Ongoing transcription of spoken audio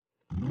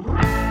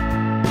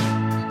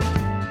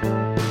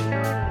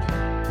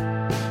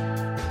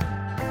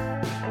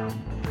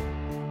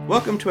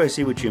Welcome to I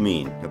See What You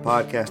Mean, a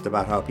podcast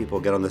about how people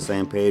get on the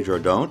same page or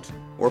don't,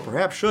 or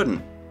perhaps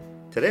shouldn't.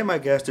 Today my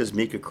guest is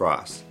Mika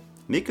Cross.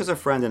 Mika is a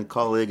friend and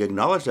colleague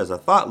acknowledged as a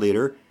thought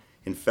leader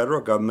in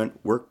federal government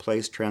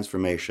workplace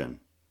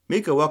transformation.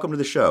 Mika, welcome to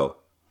the show.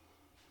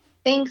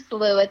 Thanks,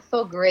 Lou. It's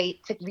so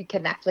great to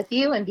reconnect with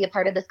you and be a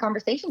part of this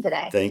conversation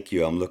today. Thank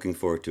you. I'm looking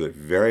forward to it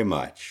very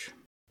much.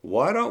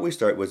 Why don't we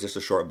start with just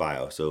a short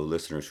bio so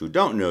listeners who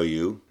don't know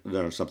you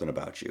know something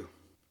about you?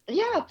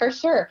 Yeah, for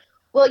sure.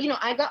 Well,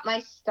 I got my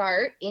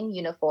start in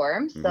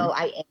uniform, so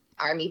I am an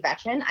Army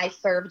veteran. I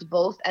served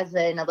both as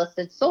an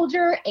enlisted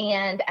soldier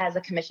and as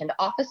a commissioned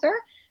officer.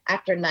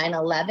 After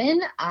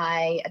 9/11,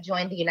 I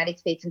joined the United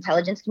States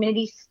intelligence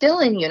community, still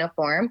in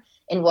uniform,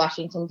 in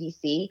Washington,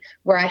 D.C.,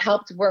 where I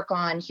helped work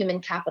on human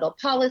capital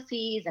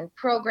policies and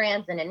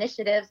programs and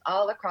initiatives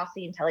all across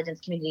the intelligence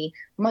community,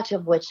 much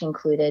of which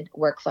included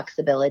work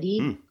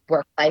flexibility,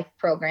 work-life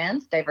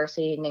programs,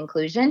 diversity and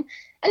inclusion,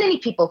 and any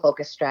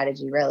people-focused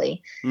strategy,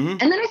 really. And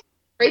then I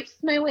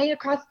scraped my way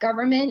across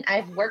government.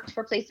 I've worked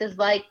for places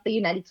like the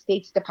United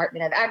States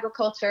Department of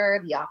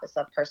Agriculture, the Office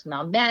of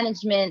Personnel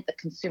Management, the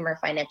Consumer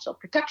Financial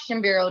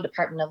Protection Bureau,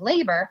 Department of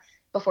Labor,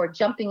 before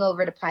jumping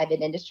over to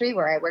private industry,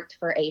 where I worked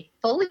for a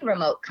fully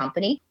remote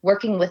company,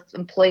 working with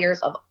employers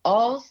of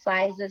all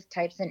sizes,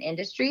 types, and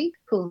industry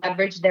who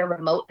leverage their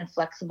remote and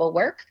flexible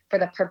work for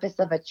the purpose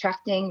of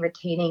attracting,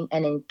 retaining,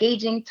 and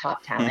engaging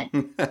top talent.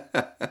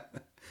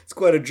 It's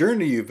quite a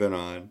journey you've been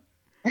on.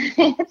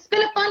 It's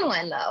been a fun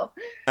one, though.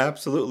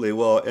 Absolutely.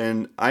 Well,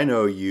 and I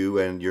know you,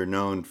 and you're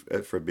known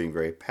for being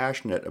very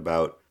passionate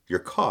about your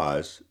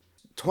cause.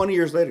 20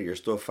 years later, you're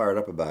still fired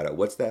up about it.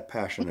 What's that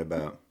passion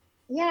about?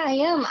 Yeah, I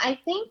am. I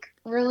think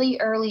really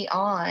early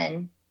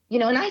on,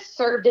 and I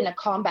served in a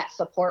combat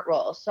support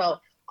role. So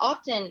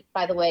often,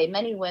 by the way,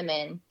 many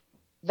women,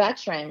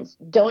 veterans,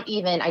 don't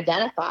even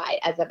identify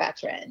as a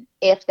veteran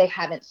if they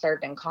haven't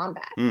served in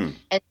combat.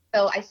 And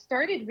so I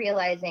started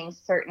realizing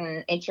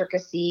certain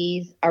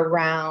intricacies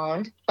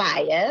around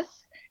bias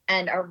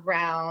and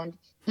around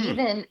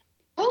even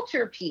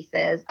culture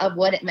pieces of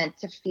what it meant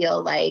to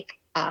feel like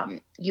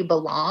you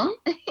belong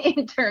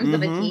in terms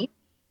of a team.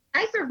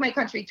 I served my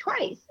country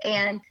twice.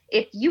 And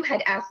if you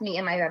had asked me,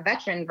 am I a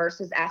veteran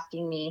versus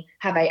asking me,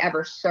 have I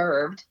ever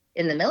served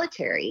in the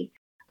military,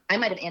 I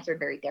might have answered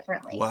very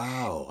differently.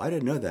 Wow. I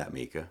didn't know that,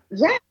 Mika.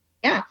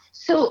 Yeah.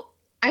 So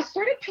I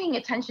started paying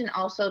attention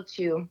also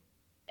to,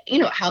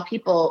 how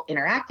people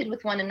interacted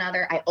with one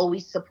another. I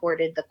always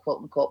supported the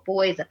quote unquote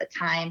boys at the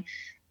time.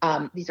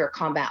 These were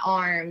combat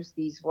arms.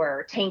 These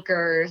were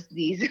tankers.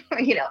 These,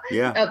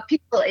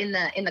 people in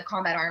the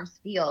combat arms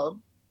field.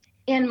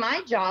 And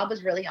my job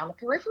was really on the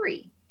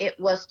periphery. It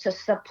was to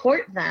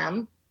support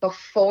them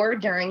before,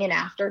 during, and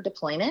after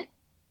deployment,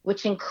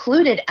 which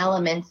included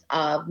elements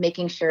of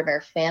making sure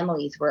their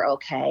families were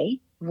okay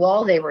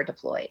while they were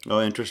deployed.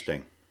 Oh,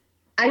 interesting.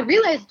 I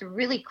realized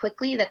really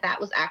quickly that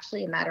was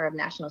actually a matter of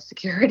national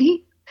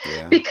security,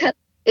 because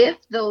if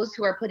those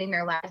who are putting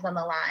their lives on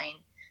the line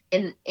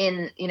in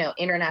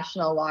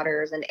international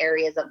waters and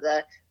areas of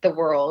the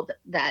world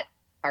that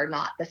are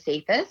not the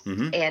safest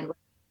and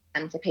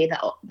them to pay the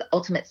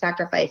ultimate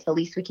sacrifice, the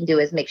least we can do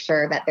is make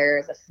sure that there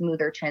is a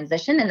smoother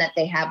transition and that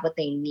they have what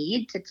they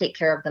need to take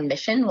care of the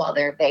mission while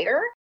they're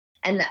there,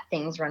 and that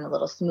things run a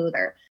little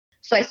smoother.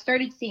 So I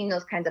started seeing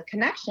those kinds of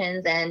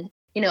connections. And,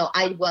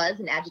 I was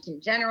an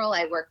adjutant general.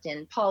 I worked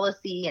in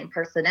policy and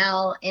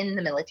personnel in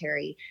the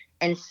military.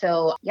 And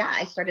so,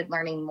 I started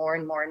learning more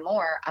and more and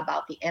more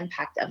about the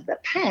impact of the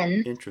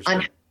pen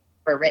on how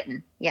we're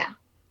written. Yeah.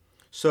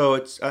 So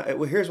it's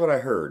here's what I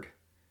heard.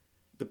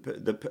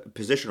 The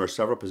position or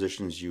several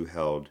positions you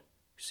held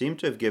seem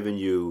to have given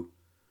you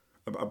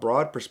a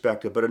broad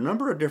perspective, but a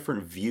number of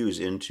different views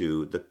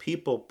into the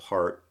people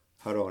part.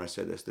 How do I want to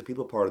say this? The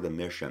people part of the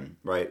mission,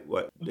 right?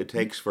 What it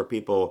takes for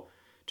people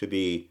to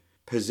be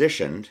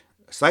positioned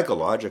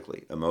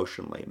psychologically,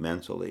 emotionally,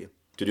 mentally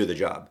to do the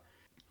job.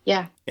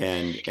 Yeah.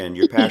 And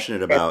you're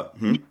passionate about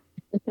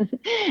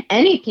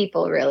any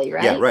people, really,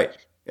 right? Yeah, right.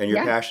 And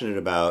you're passionate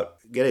about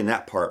getting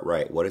that part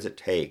right. What does it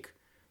take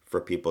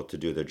for people to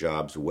do their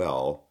jobs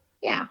well?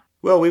 Yeah.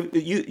 Well,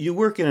 you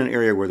work in an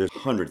area where there's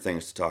 100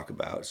 things to talk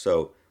about.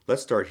 So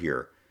let's start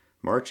here.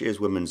 March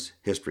is Women's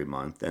History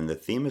Month, and the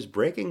theme is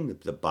breaking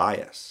the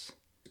bias.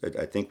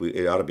 I think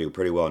it ought to be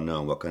pretty well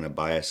known what kind of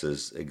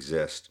biases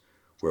exist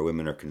where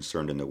women are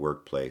concerned in the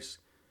workplace.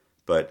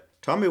 But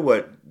tell me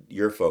what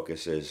your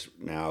focus is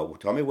now.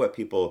 Tell me what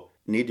people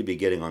need to be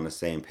getting on the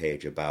same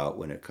page about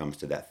when it comes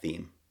to that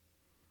theme.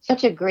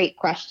 Such a great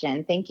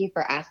question. Thank you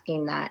for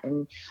asking that.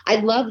 And I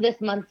love this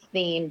month's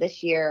theme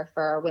this year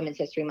for Women's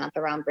History Month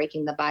around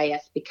breaking the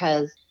bias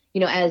because,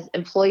 as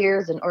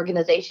employers and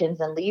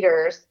organizations and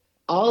leaders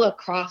all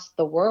across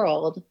the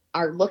world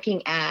are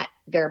looking at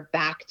their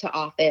back to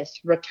office,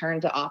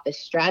 return to office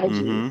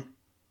strategies,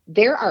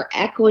 there are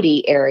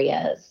equity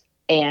areas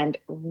and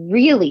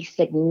really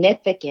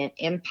significant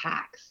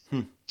impacts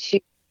to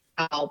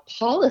how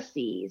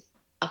policies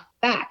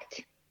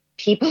affect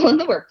people in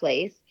the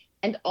workplace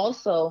and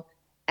also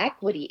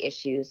equity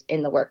issues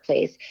in the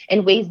workplace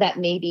in ways that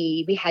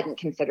maybe we hadn't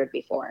considered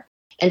before.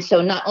 And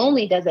so not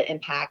only does it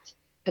impact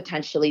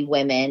potentially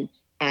women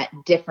at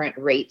different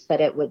rates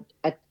that it would,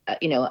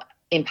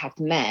 impact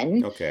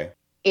men. Okay.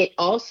 It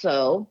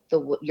also,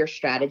 your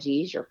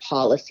strategies, your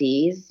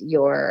policies,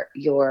 your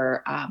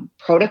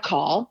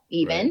protocol,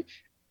 even, Right.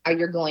 how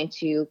you're going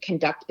to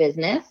conduct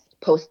business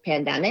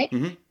post-pandemic,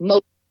 Mm-hmm.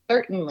 most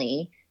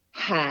certainly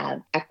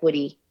have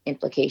equity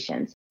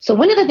implications. So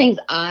one of the things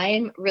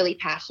I'm really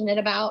passionate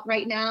about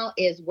right now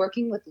is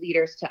working with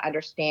leaders to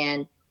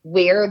understand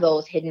where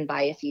those hidden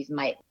biases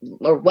might,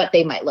 or what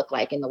they might look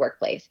like in the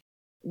workplace.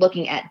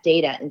 Looking at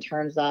data in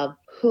terms of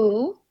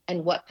who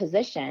and what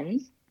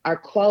positions are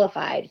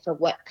qualified for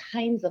what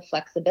kinds of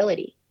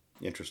flexibility.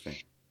 Interesting.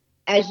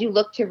 As you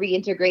look to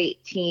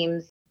reintegrate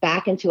teams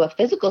back into a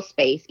physical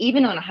space,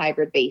 even on a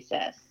hybrid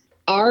basis,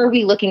 are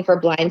we looking for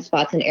blind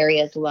spots in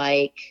areas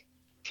like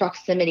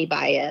proximity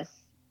bias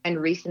and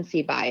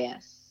recency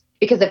bias?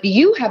 Because if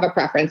you have a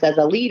preference as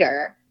a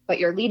leader, but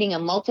you're leading a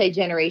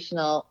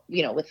multi-generational,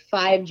 with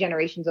 5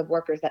 generations of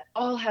workers that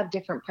all have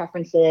different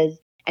preferences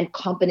and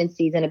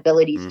competencies and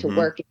abilities to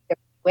work in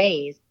different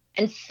ways,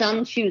 and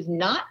some choose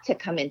not to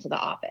come into the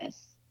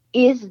office,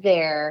 is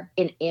there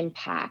an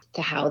impact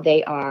to how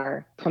they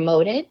are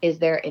promoted? Is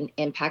there an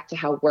impact to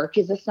how work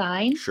is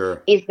assigned?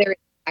 Sure. Is there an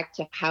impact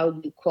to how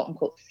you quote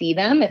unquote see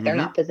them if they're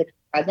not physically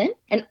present?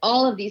 And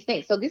all of these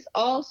things. So this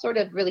all sort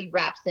of really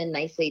wraps in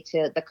nicely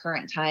to the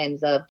current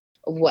times of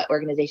what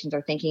organizations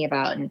are thinking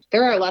about. And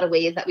there are a lot of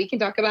ways that we can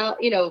talk about,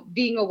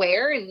 being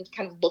aware and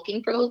kind of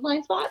looking for those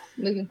blind spots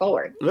moving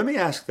forward. Let me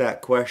ask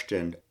that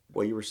question.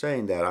 While you were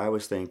saying that, I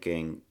was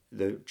thinking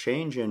the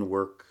change in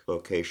work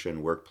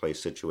location, workplace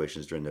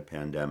situations during the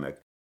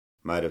pandemic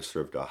might have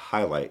served to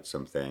highlight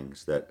some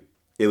things that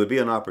it would be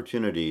an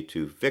opportunity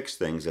to fix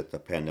things that the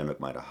pandemic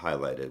might have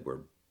highlighted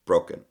were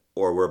broken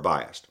or were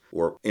biased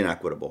or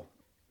inequitable.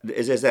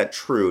 Is that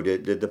true?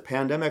 Did the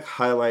pandemic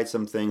highlight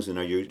some things? And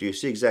do you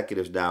see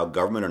executives now,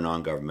 government or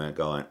non-government,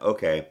 going,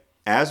 okay,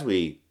 as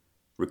we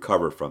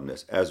recover from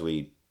this, as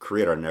we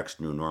create our next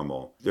new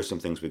normal, there's some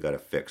things we got to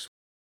fix.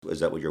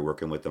 Is that what you're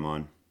working with them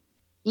on?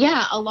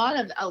 Yeah, a lot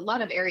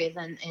of areas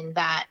in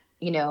that,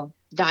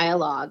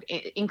 dialogue,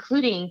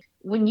 including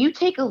when you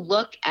take a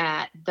look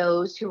at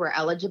those who are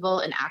eligible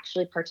and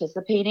actually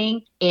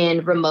participating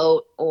in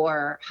remote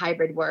or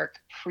hybrid work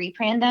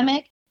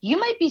pre-pandemic, you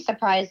might be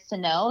surprised to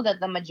know that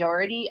the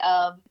majority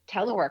of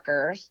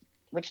teleworkers,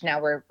 which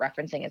now we're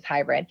referencing as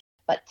hybrid,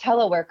 but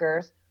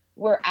teleworkers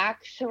were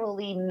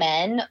actually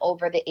men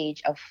over the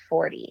age of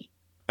 40.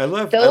 I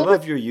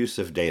love your use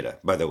of data,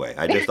 by the way.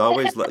 I just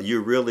always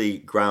you really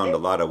ground a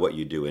lot of what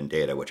you do in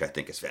data, which I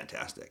think is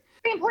fantastic.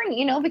 Very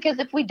important, because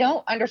if we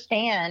don't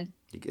understand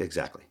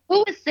exactly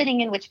who is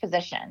sitting in which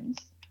positions,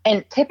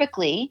 and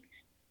typically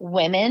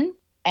women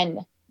and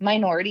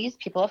minorities,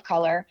 people of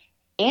color,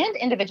 and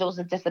individuals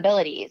with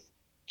disabilities,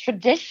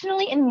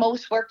 traditionally in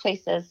most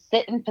workplaces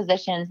sit in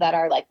positions that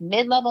are like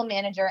mid-level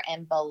manager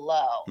and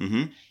below.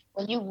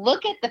 When you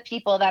look at the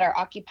people that are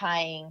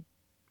occupying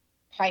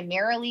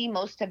primarily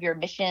most of your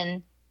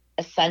mission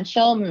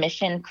essential,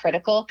 mission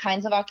critical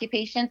kinds of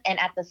occupations, and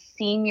at the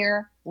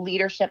senior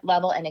leadership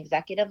level and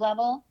executive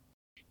level,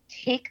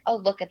 take a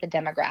look at the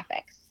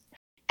demographics.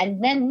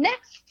 And then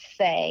next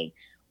say,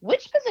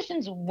 which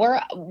positions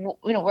was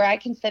I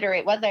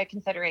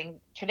considering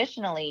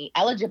traditionally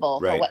eligible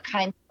for what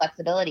kind of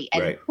flexibility,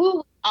 and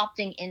who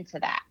opting into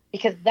that?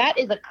 Because that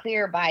is a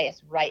clear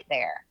bias right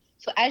there.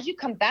 So as you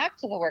come back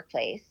to the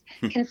workplace,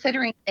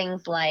 considering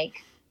things like,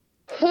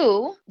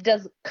 who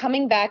does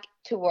coming back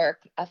to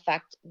work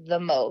affect the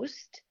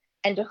most,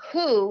 and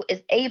who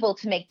is able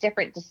to make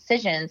different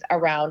decisions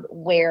around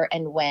where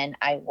and when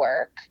I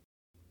work?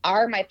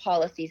 Are my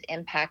policies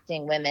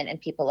impacting women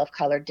and people of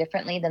color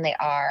differently than they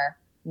are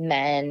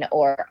men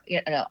or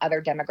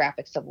other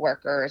demographics of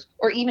workers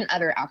or even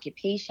other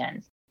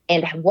occupations?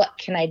 And what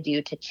can I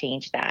do to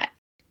change that?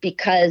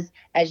 Because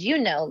as you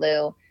know,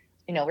 Lou,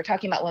 we're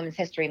talking about Women's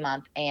History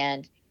Month,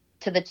 and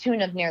to the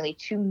tune of nearly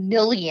 2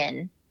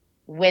 million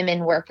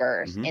women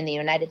workers in the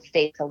United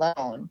States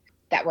alone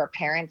that were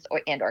parents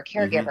or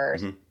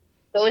caregivers,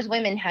 those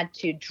women had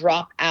to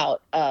drop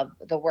out of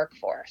the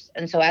workforce.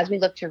 And so as we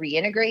look to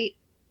reintegrate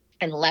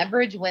and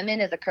leverage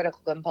women as a critical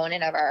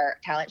component of our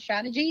talent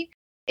strategy,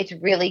 it's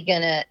really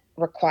going to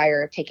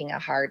require taking a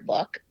hard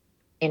look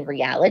in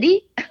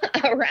reality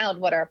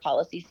around what our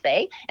policies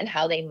say and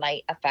how they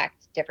might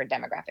affect different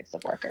demographics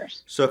of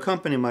workers. So a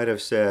company might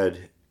have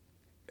said,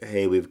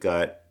 hey, we've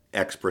got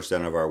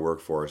X% of our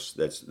workforce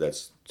that's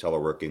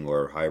teleworking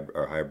or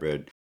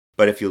hybrid.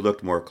 But if you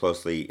looked more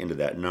closely into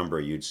that number,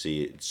 you'd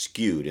see it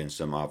skewed in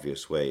some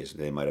obvious ways.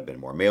 They might have been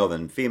more male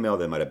than female.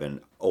 They might have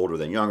been older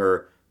than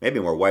younger, maybe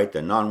more white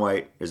than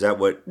non-white. Is that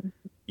what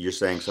you're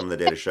saying some of the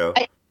data show?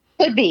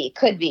 Could be,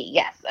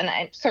 yes. And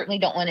I certainly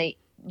don't want to,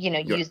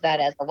 use that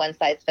as a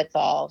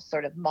one-size-fits-all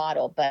sort of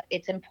model, but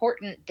it's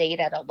important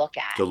data to look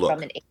at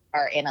from an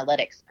HR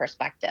analytics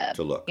perspective.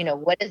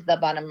 What is the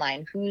bottom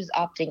line? Who's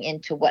opting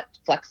into what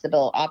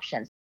flexible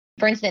options?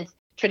 For instance,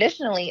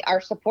 Traditionally,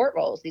 our support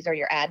roles, these are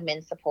your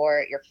admin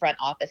support, your front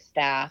office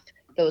staff,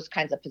 those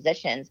kinds of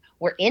positions,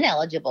 were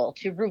ineligible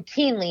to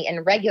routinely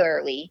and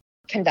regularly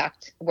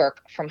conduct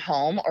work from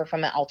home or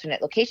from an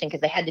alternate location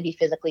because they had to be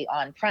physically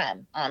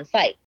on-prem,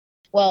 on-site.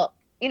 Well,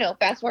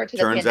 fast forward to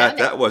the Turns out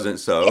pandemic. that wasn't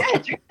so. Yeah,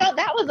 it turns out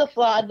that was a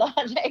flawed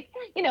logic,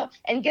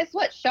 and guess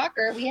what?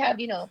 Shocker, we have,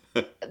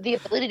 the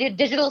ability to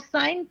digital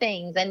sign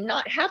things and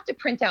not have to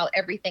print out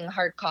everything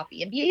hard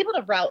copy and be able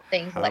to route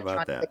things How about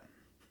electronically.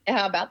 that?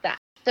 How about that?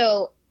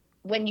 So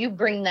when you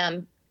bring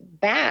them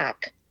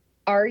back,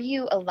 are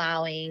you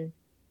allowing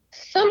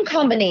some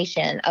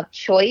combination of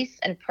choice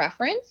and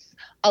preference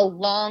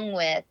along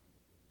with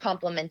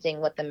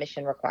complementing what the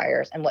mission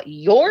requires and what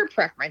your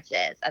preference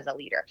is as a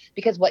leader?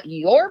 Because what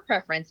your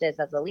preference is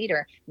as a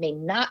leader may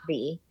not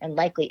be, and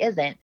likely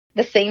isn't,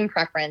 the same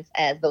preference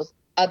as those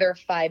other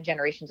 5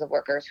 generations of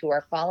workers who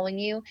are following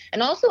you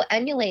and also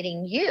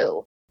emulating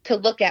you to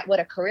look at what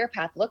a career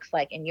path looks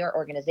like in your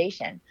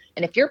organization.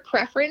 And if your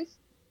preference,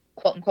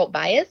 quote unquote,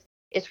 bias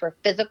is for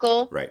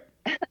physical Right.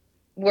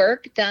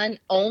 work done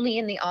only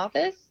in the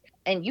office,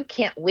 and you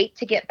can't wait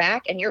to get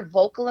back, and you're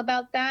vocal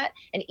about that,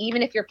 and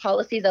even if your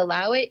policies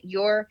allow it,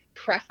 your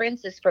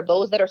preference is for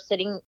those that are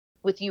sitting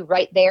with you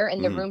right there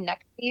in the room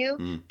next to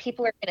you,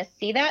 people are going to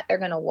see that, they're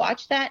going to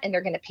watch that, and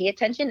they're going to pay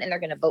attention, and they're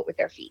going to vote with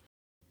their feet.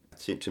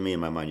 See, to me, in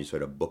my mind, you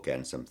sort of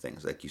bookend some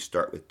things. Like you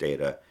start with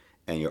data,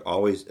 and you're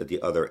always at the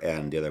other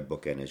end. The other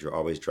bookend is you're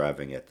always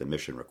driving at the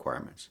mission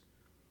requirements.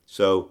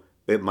 So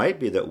it might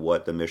be that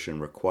what the mission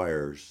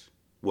requires,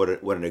 what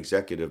an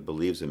executive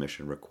believes the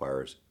mission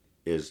requires,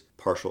 is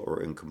partial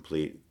or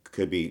incomplete.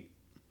 Could be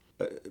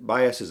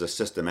bias is a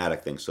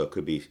systematic thing, so it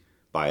could be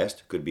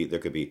biased. There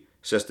could be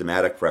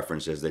systematic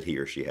preferences that he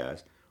or she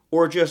has,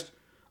 or just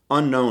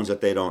unknowns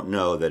that they don't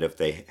know. That if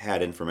they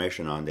had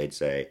information on, they'd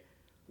say,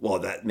 "Well,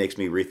 that makes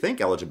me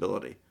rethink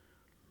eligibility."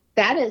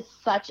 That is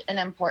such an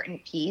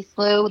important piece,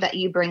 Lou, that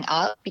you bring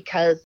up,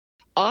 because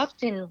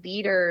often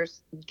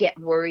leaders get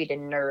worried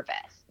and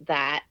nervous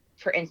that,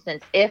 for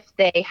instance, if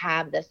they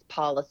have this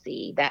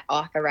policy that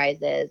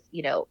authorizes,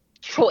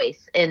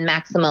 choice and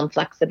maximum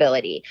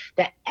flexibility,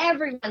 that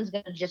everyone's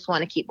going to just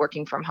want to keep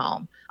working from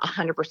home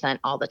 100%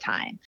 all the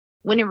time.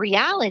 When in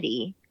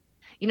reality,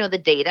 the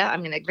data,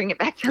 I'm going to bring it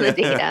back to the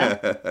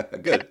data.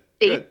 Good.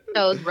 Data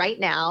shows right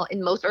now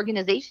in most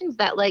organizations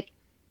that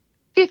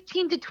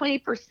 15 to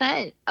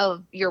 20%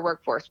 of your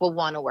workforce will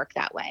want to work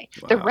that way.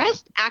 Wow. The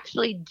rest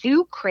actually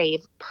do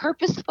crave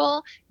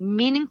purposeful,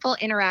 meaningful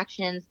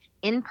interactions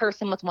in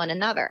person with one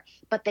another,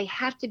 but they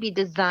have to be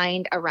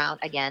designed around,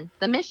 again,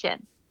 the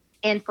mission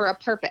and for a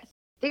purpose.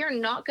 They are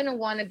not going to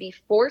want to be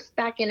forced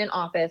back in an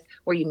office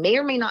where you may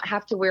or may not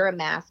have to wear a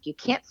mask. You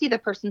can't see the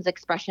person's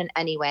expression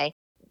anyway.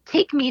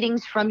 Take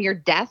meetings from your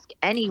desk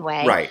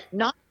anyway. Right.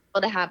 Not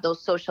able to have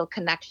those social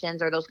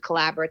connections or those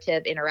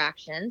collaborative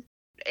interactions.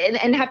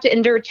 And have to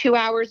endure 2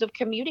 hours of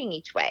commuting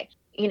each way.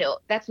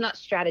 That's not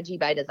strategy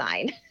by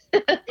design. I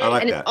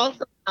like and that. It's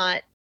also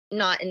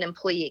not an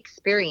employee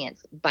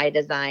experience by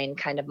design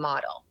kind of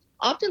model.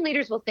 Often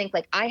leaders will think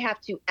I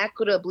have to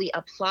equitably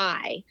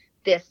apply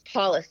this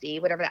policy,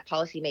 whatever that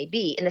policy may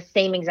be, in the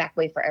same exact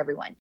way for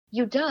everyone.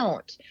 You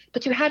don't,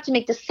 but you have to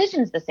make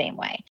decisions the same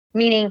way.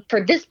 Meaning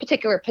for this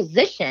particular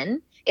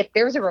position, if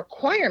there's a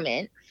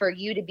requirement for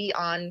you to be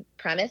on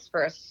premise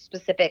for a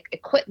specific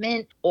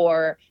equipment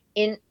or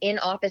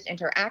in-office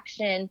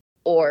interaction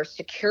or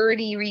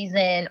security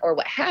reason or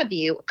what have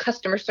you,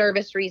 customer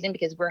service reason,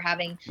 because we're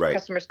having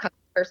customers come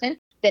in person,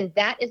 then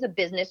that is a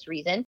business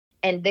reason.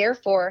 And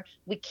therefore,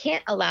 we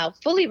can't allow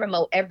fully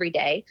remote every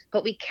day,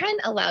 but we can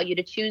allow you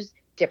to choose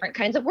different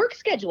kinds of work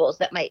schedules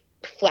that might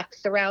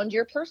flex around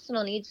your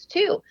personal needs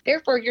too.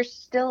 Therefore, you're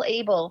still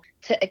able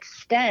to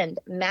extend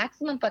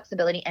maximum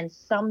flexibility and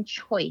some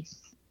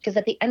choice. Because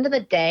at the end of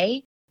the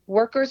day,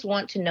 workers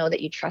want to know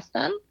that you trust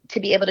them to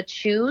be able to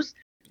choose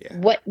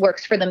what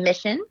works for the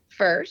mission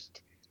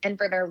first and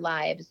for their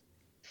lives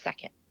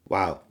second.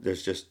 Wow.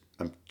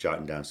 I'm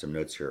jotting down some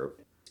notes here.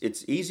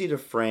 It's easy to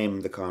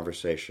frame the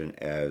conversation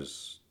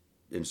as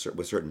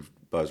with certain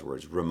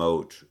buzzwords,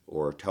 remote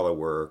or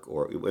telework,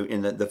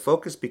 and the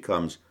focus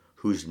becomes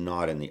who's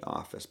not in the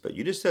office. But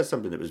you just said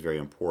something that was very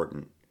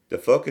important. The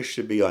focus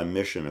should be on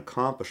mission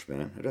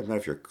accomplishment. It doesn't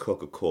matter if you're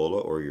Coca-Cola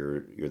or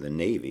you're the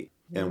Navy.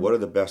 And what are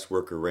the best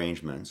work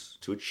arrangements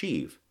to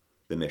achieve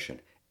the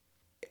mission?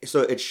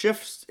 So it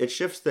shifts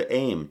the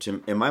aim.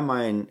 In my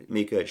mind,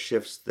 Mika, it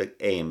shifts the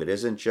aim. It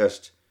isn't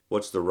just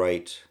what's the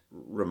right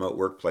remote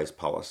workplace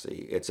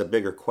policy. It's a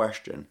bigger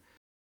question.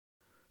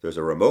 There's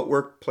a remote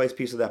workplace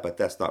piece of that, but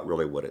that's not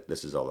really what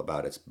this is all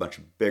about. It's much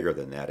bigger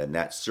than that, and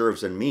that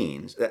serves and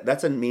means.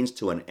 That's a means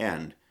to an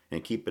end,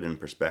 and keep it in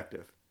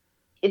perspective.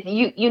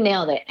 You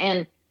nailed it.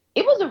 And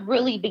it was a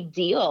really big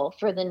deal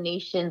for the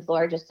nation's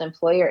largest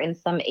employer in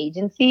some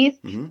agencies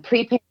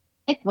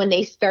pre-pandemic when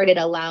they started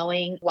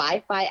allowing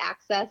Wi-Fi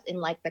access in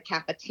the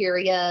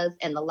cafeterias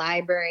and the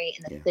library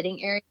and the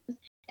sitting areas.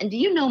 And do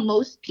you know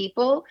most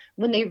people,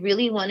 when they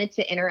really wanted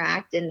to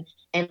interact and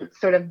and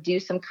sort of do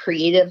some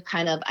creative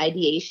kind of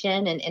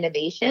ideation and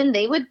innovation,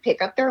 they would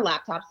pick up their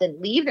laptops and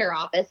leave their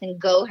office and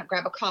go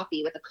grab a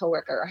coffee with a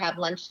coworker or have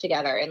lunch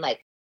together and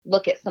like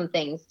look at some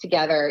things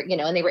together,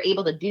 and they were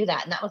able to do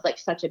that. And that was like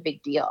such a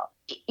big deal.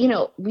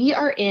 We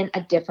are in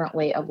a different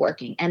way of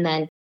working. And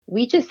then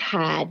we just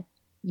had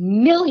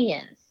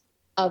millions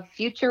of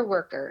future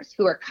workers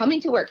who are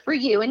coming to work for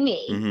you and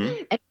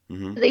me and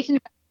organizations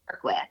I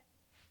work with,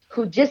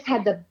 who just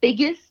had the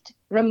biggest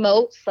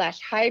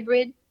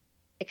remote/hybrid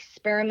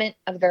experiment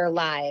of their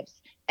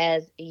lives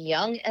as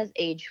young as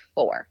age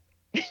 4.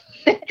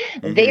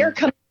 They are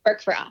coming to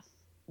work for us.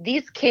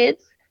 These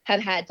kids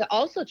have had to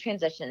also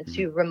transition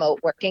to remote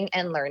working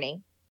and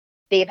learning.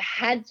 They've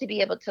had to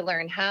be able to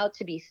learn how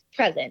to be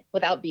present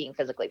without being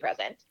physically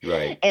present.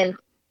 Right. And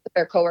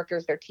their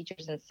coworkers, their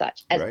teachers and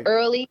such, as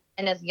early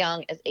and as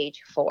young as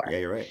age 4. Yeah,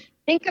 you're right.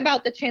 Think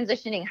about the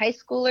transitioning high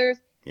schoolers.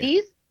 Yeah.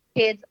 These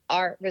kids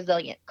are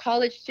resilient.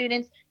 College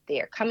students,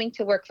 they are coming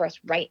to work for us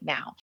right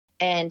now.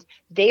 And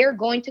they are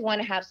going to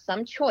want to have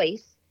some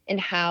choice in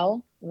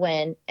how,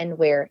 when, and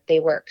where they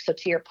work. So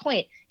to your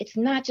point, it's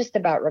not just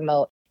about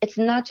remote. It's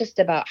not just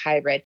about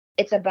hybrid.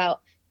 It's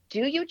about,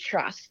 do you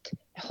trust,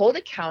 hold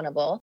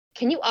accountable?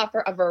 Can you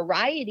offer a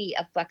variety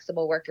of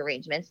flexible work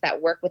arrangements that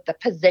work with the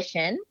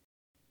position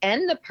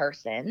and the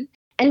person?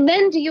 And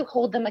then do you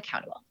hold them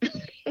accountable?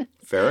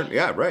 Fair.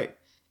 Yeah, right.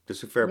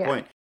 That's a fair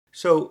point.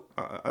 So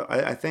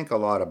I think a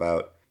lot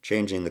about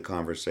changing the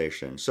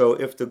conversation. So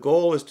if the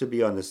goal is to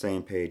be on the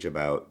same page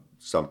about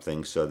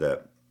something so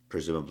that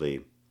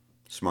presumably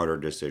smarter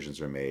decisions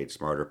are made,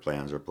 smarter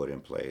plans are put in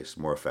place,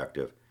 more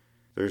effective,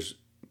 there's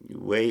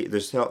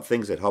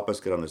things that help us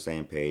get on the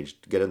same page,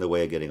 get in the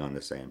way of getting on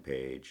the same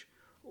page.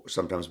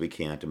 Sometimes we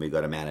can't, and we've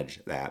got to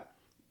manage that.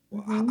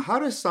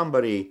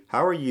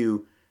 How are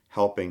you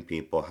helping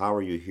people? How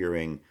are you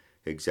hearing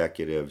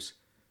executives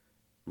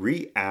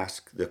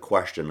re-ask the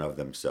question of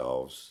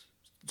themselves,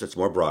 just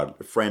more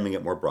broad, framing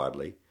it more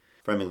broadly,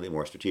 framing it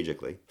more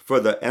strategically, for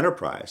the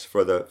enterprise,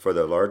 for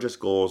the largest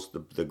goals,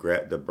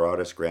 the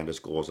broadest,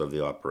 grandest goals of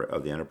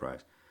the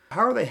enterprise?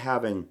 How are they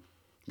having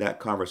that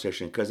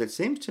conversation? Because it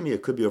seems to me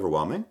it could be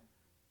overwhelming.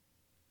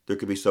 There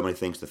could be so many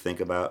things to think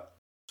about,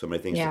 so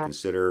many things to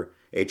consider.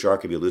 HR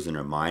could be losing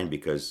their mind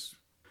because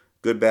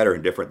good, bad, or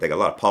indifferent, they got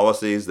a lot of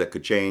policies that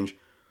could change.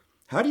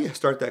 How do you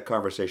start that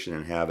conversation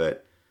and have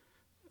it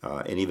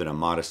in even a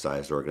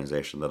modest-sized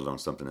organization, let alone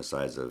something the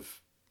size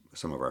of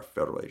some of our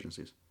federal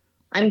agencies?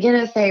 I'm going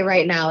to say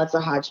right now it's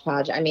a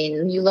hodgepodge. I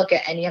mean, you look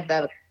at any of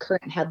the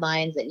current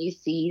headlines and you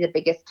see the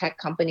biggest tech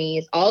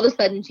companies all of a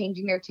sudden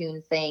changing their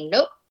tune, saying,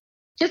 nope,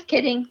 just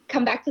kidding,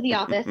 come back to the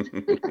office.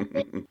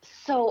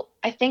 So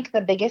I think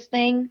the biggest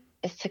thing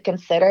is to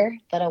consider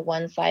that a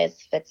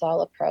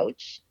one-size-fits-all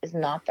approach is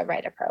not the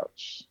right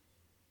approach.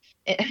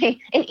 In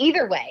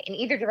either way, in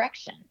either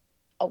direction.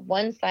 A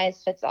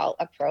one-size-fits-all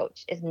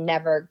approach is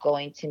never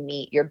going to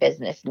meet your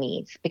business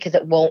needs because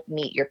it won't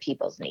meet your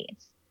people's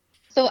needs.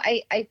 So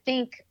I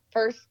think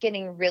first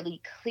getting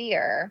really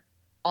clear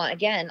on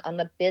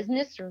the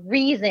business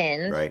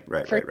reasons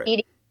for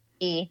needing to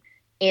be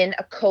in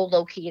a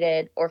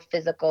co-located or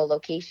physical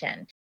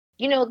location.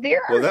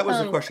 That was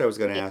the question I was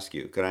going to ask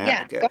you. Can I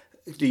ask?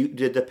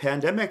 Did the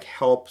pandemic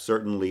help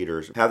certain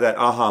leaders have that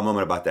aha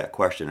moment about that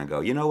question and go,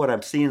 you know what,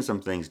 I'm seeing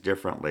some things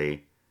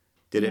differently?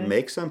 Did it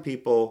make some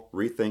people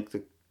rethink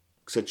the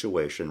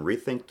situation,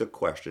 rethink the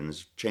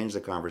questions, change the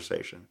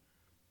conversation?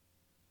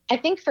 I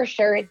think for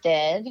sure it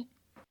did.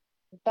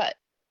 But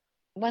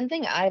one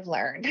thing I've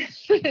learned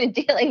in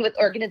dealing with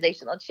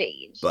organizational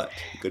change. But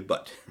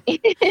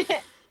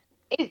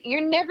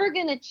you're never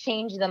going to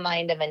change the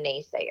mind of a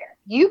naysayer.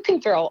 You can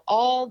throw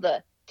all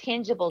the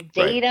tangible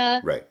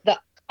data, the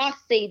cost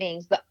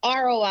savings, the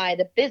ROI,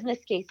 the business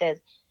cases.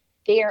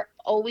 They are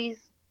always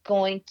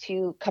going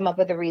to come up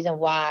with a reason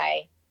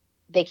why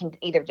they can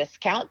either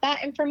discount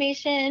that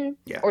information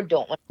or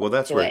don't want to. Well,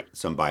 that's where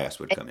some bias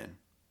would come in.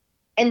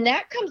 And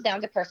that comes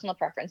down to personal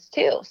preference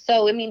too.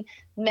 So, I mean,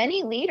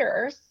 many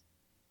leaders.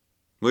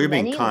 Well, you're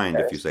being kind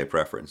if you say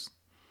preference.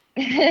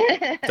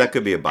 That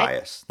could be a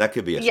bias. That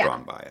could be a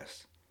strong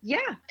bias. Yeah.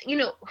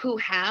 Who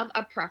have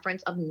a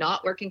preference of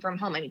not working from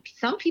home. I mean,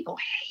 some people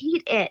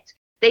hate it.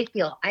 They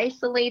feel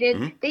isolated.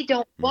 Mm-hmm. They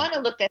don't want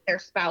to look at their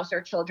spouse or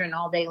children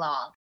all day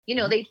long.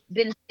 They've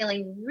been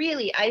feeling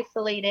really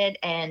isolated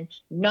and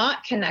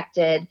not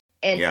connected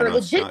and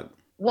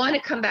want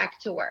to come back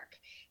to work.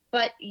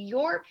 But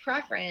your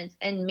preference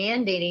and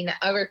mandating that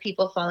other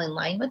people fall in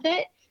line with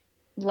it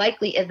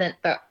likely isn't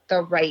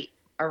the right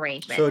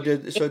arrangement. So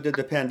did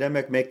the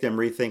pandemic make them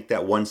rethink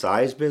that one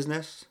size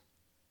business?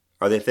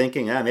 Are they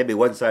thinking, maybe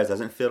one size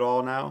doesn't fit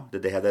all now?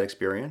 Did they have that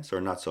experience or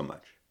not so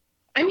much?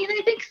 I mean,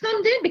 I think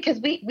some did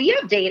because we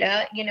have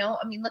data,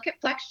 look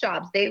at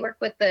FlexJobs. They work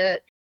with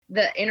the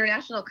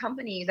international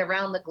companies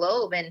around the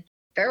globe, and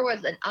there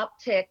was an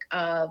uptick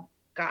of,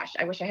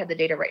 I wish I had the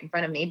data right in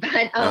front of me, but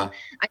I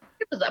think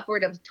it was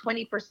upward of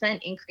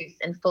 20% increase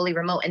in fully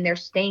remote, and they're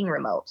staying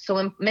remote.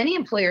 So many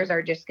employers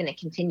are just going to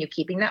continue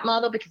keeping that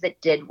model because it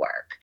did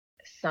work.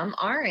 Some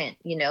aren't.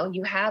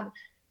 You have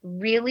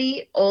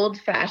really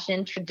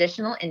old-fashioned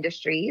traditional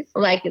industries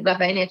like the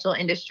financial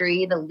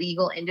industry, the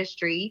legal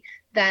industry,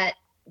 that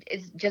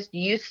is just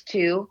used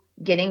to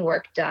getting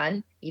work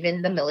done,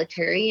 even the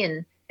military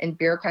and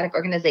bureaucratic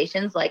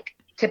organizations like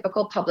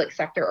typical public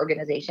sector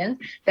organizations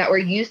that were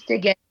used to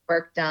getting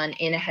work done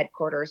in a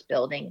headquarters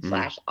building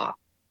slash office.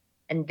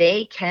 And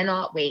they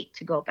cannot wait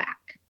to go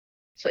back.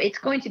 So it's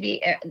going to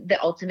be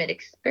the ultimate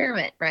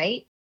experiment,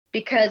 right?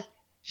 Because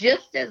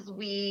just as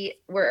we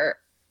were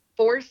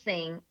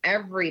forcing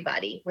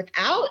everybody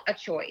without a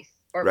choice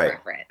or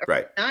preference,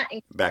 or not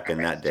back in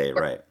that day,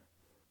 right?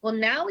 Well,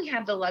 now we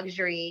have the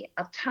luxury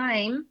of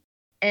time,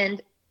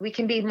 and we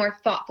can be more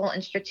thoughtful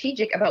and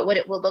strategic about what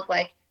it will look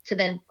like to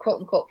then,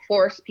 quote unquote,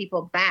 force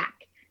people back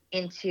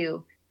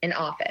into an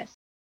office.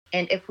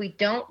 And if we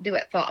don't do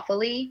it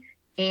thoughtfully,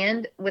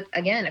 and with,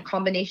 again, a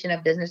combination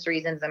of business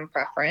reasons and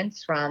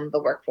preference from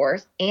the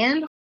workforce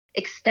and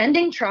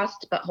extending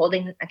trust but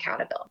holding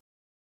accountability,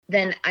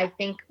 then I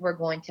think we're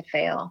going to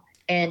fail.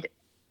 And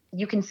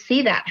you can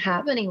see that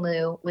happening,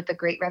 Lou, with the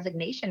Great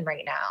Resignation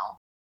right now.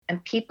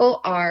 And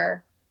people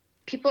are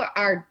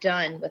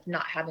done with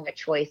not having a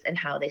choice in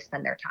how they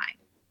spend their time.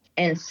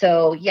 And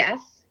so, yes,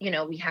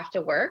 we have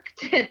to work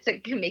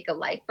to make a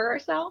life for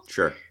ourselves.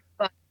 Sure.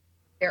 But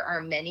there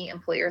are many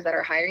employers that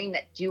are hiring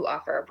that do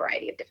offer a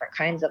variety of different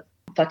kinds of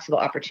flexible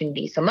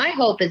opportunities. So my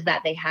hope is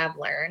that they have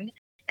learned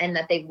and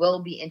that they will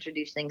be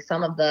introducing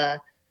some of the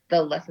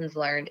lessons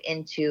learned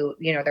into,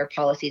 their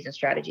policies and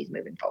strategies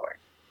moving forward.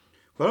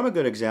 Well, I'm a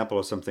good example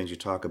of some things you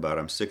talk about.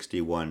 I'm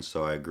 61,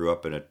 so I grew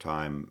up in a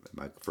time,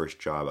 my first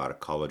job out of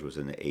college was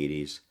in the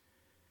 80s.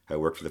 I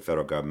worked for the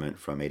federal government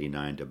from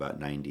 89 to about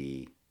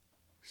 97.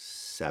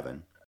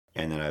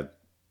 And then I've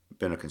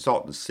been a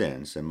consultant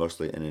since, and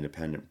mostly an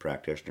independent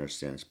practitioner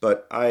since.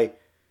 But I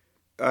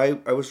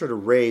was sort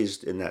of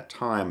raised in that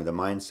time, the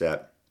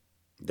mindset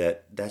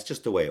that that's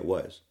just the way it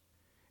was.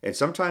 And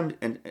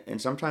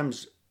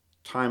sometimes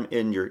time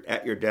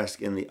at your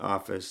desk in the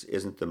office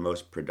isn't the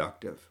most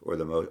productive or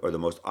the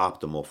most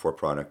optimal for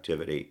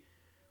productivity.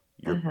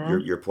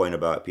 Your point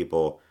about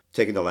people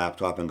taking the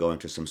laptop and going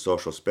to some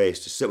social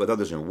space to sit with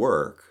others and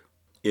work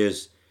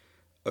is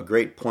a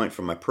great point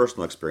from my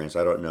personal experience.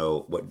 I don't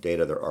know what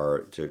data there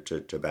are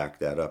to back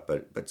that up,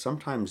 but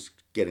sometimes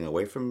getting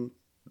away from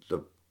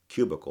the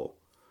cubicle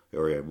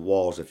or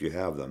walls, if you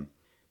have them,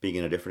 being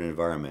in a different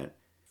environment,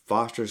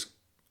 fosters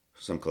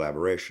some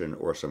collaboration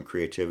or some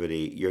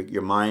creativity.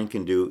 Your mind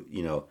can do,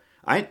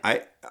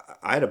 I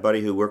had a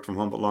buddy who worked from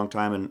home for a long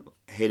time and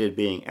hated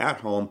being at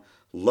home,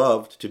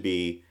 loved to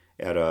be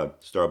at a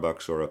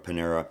Starbucks or a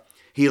Panera.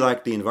 He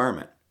liked the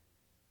environment.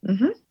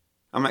 Mm-hmm.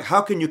 I'm like,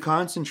 how can you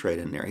concentrate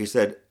in there? He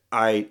said,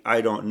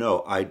 I don't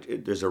know.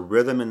 There's a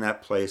rhythm in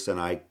that place, and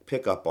I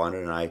pick up on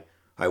it, and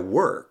I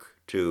work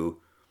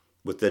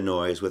with the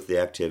noise, with the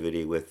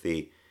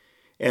activity,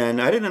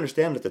 and I didn't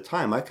understand at the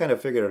time. I kind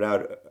of figured it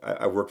out.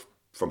 I worked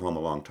from home a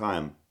long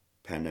time,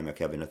 pandemic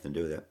having nothing to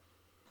do with it.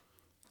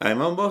 I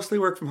mostly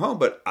work from home,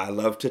 but I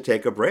love to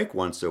take a break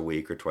once a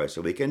week or twice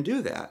a week and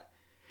do that.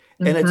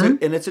 And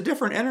it's a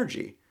different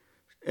energy.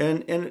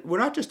 And we're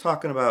not just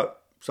talking about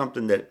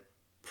something that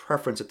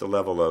preference at the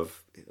level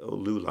of,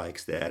 Lou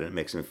likes that and it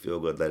makes him feel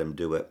good, let him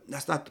do it.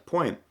 That's not the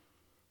point.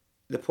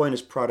 The point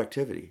is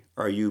productivity.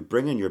 Are you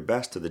bringing your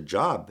best to the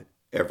job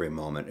every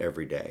moment,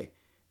 every day?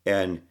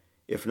 And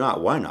if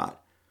not, why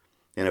not?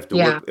 And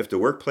if the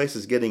workplace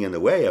is getting in the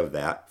way of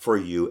that for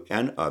you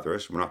and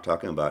others, we're not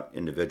talking about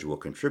individual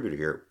contributor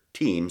here,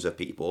 teams of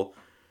people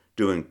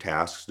doing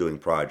tasks, doing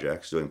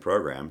projects, doing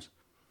programs.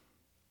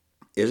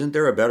 Isn't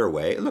there a better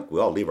way? Look, we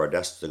all leave our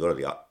desks to go to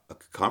the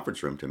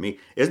conference room to meet.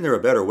 Isn't there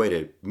a better way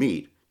to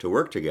meet, to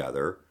work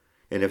together?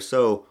 And if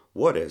so,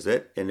 what is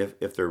it? And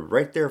if they're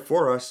right there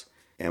for us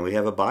and we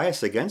have a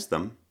bias against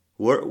them,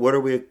 what are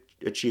we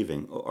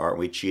achieving? Aren't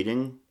we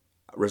cheating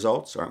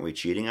results? Aren't we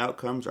cheating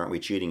outcomes? Aren't we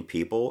cheating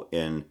people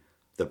in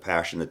the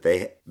passion that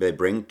they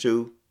bring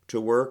to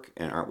work?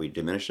 And aren't we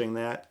diminishing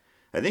that?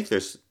 I think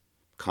there's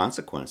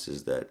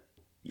consequences that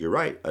you're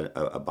right.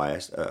 A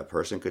biased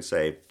person could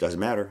say, doesn't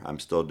matter. I'm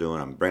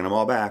bringing them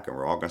all back and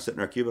we're all going to sit in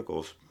our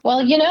cubicles.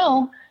 Well,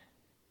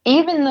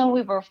 even though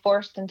we were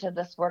forced into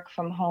this work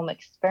from home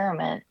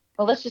experiment,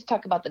 well, let's just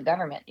talk about the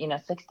government.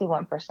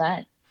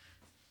 61%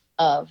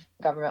 of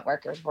government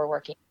workers were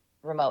working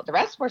remote. The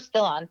rest were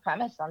still on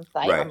premise, on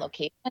site, on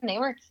location. They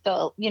were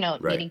still,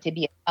 needing to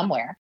be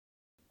somewhere.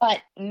 But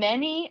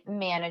many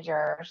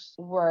managers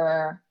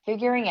were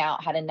figuring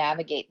out how to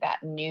navigate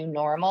that new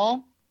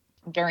normal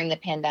during the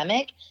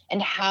pandemic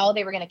and how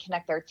they were going to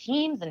connect their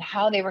teams and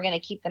how they were going to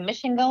keep the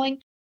mission going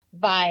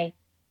by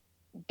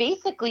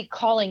basically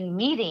calling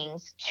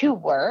meetings to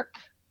work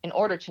in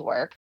order to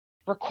work,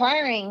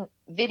 requiring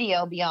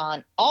video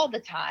beyond all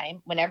the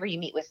time whenever you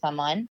meet with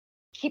someone,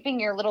 keeping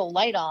your little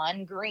light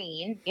on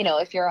green,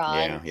 if you're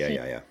on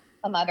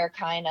some other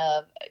kind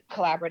of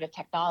collaborative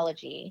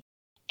technology.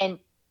 And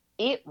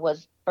it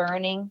was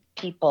burning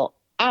people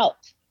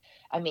out.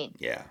 I mean,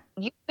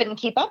 you couldn't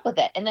keep up with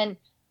it. And then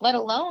let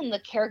alone the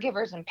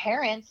caregivers and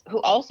parents who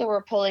also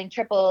were pulling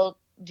triple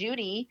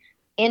duty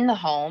in the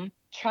home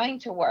trying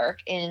to work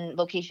in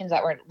locations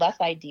that were less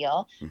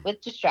ideal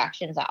with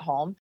distractions at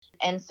home.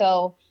 And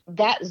so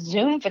that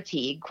Zoom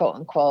fatigue, quote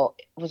unquote,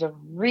 was a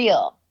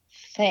real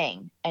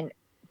thing. And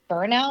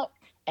burnout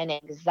and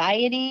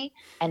anxiety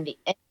and the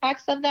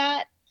impacts of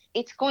that,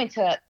 it's going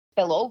to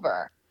spill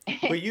over.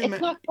 Well,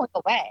 It's not going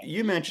away.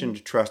 you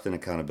mentioned trust and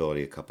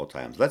accountability a couple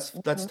times. Let's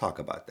talk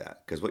about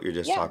that, because what you're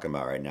just talking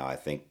about right now, I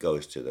think,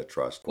 goes to the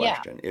trust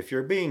question. If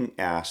you're being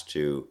asked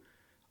to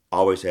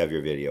always have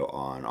your video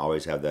on,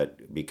 always have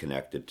that be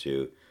connected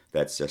to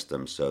that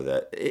system, so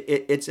that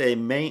it's a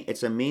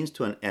means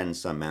to an end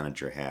some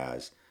manager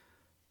has,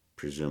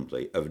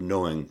 presumably, of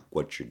knowing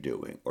what you're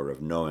doing or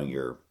of knowing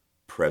you're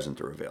present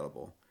or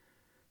available.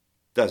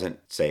 Doesn't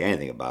say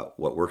anything about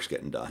what work's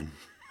getting done.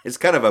 It's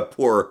kind of a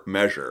poor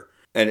measure.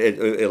 And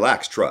it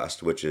lacks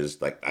trust, which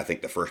is, like, I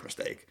think, the first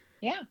mistake.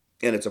 Yeah.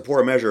 And it's a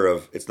poor measure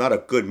of, it's not a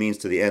good means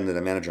to the end that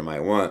a manager might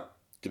want,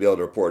 to be able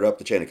to report up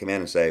the chain of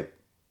command and say,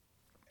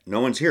 no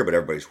one's here, but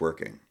everybody's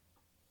working.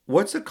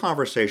 What's the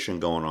conversation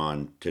going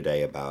on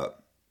today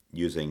about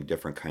using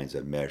different kinds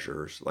of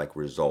measures, like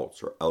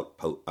results or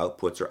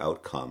outputs or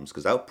outcomes?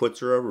 Because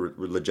outputs are a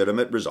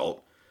legitimate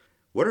result.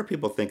 What are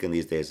people thinking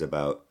these days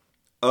about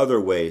other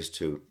ways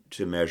to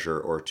measure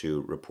or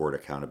to report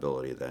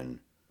accountability than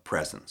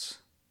presence?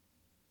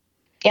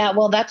 Yeah,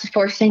 well, that's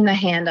forcing the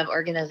hand of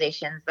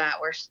organizations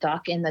that were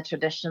stuck in the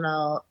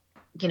traditional,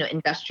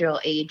 industrial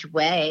age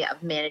way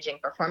of managing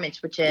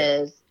performance, which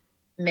is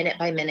minute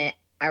by minute,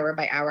 hour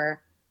by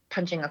hour,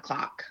 punching a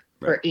clock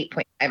for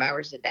 8.5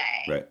 hours a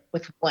day,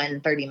 with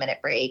one 30-minute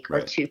break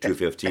or two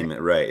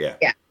 15-minute, right?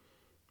 Yeah.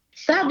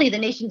 Sadly, the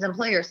nation's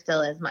employer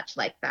still is much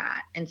like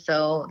that. And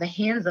so the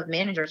hands of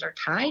managers are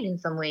tied in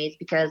some ways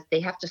because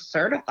they have to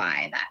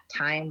certify that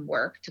time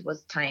worked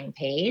was time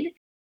paid.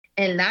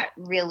 And that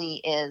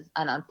really is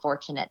an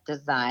unfortunate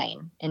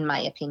design, in my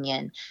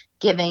opinion,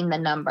 given the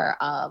number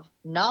of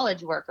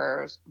knowledge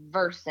workers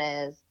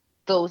versus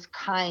those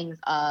kinds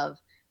of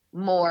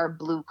more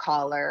blue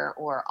collar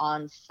or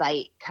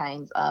on-site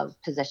kinds of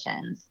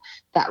positions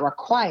that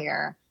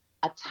require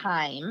a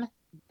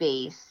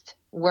time-based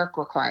work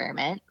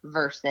requirement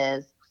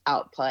versus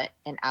output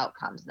and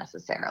outcomes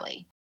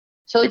necessarily.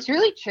 So it's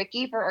really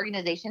tricky for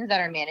organizations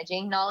that are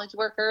managing knowledge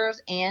workers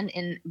and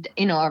in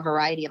a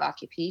variety of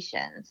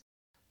occupations.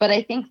 But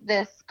I think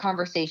this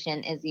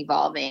conversation is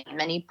evolving.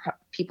 Many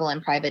people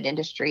in private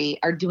industry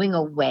are doing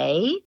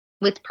away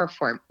with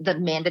the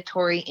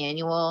mandatory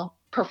annual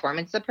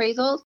performance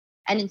appraisals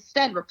and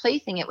instead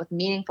replacing it with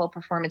meaningful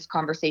performance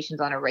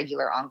conversations on a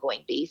regular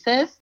ongoing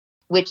basis,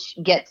 which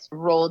gets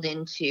rolled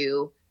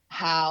into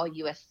how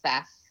you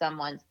assess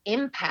someone's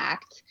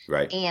impact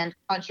and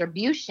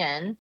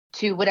contribution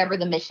to whatever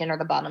the mission or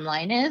the bottom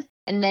line is,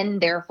 and then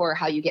therefore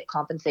how you get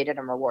compensated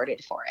and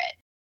rewarded for it.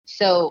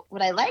 So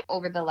what I like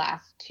over the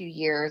last 2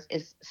 years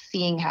is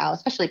seeing how,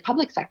 especially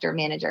public sector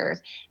managers,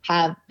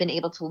 have been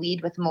able to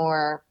lead with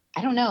more,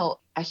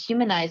 a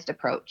humanized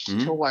approach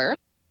to work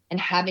and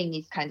having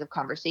these kinds of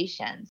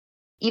conversations.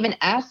 Even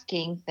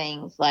asking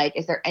things like,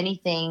 is there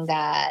anything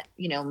that,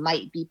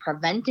 might be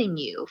preventing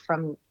you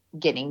from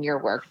getting your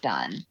work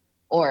done?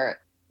 Or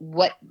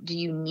what do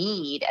you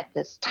need at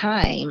this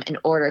time in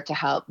order to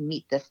help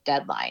meet this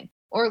deadline?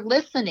 Or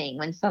listening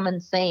when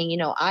someone's saying,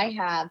 I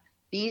have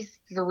these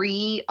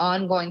 3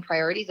 ongoing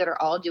priorities that are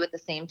all due at the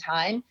same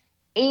time,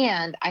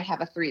 and I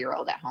have a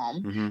 3-year-old at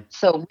home.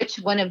 So which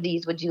one of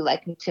these would you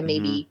like me to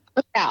maybe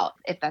put out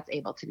if that's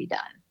able to be done?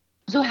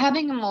 So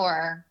having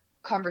more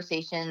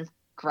conversations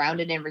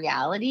grounded in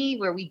reality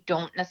where we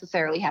don't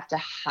necessarily have to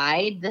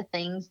hide the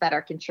things that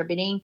are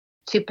contributing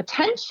to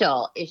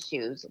potential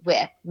issues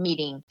with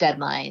meeting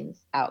deadlines,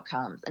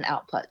 outcomes, and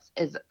outputs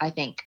is, I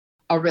think,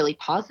 a really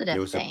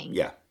positive thing.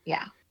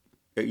 Yeah.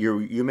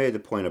 You made the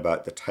point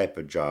about the type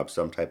of job.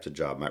 Some types of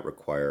job might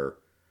require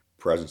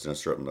presence in a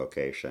certain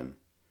location,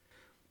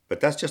 but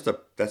that's just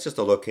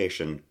a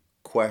location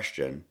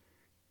question.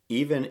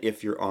 Even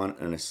if you're on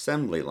an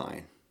assembly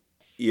line,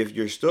 if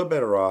you're still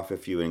better off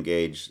if you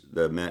engage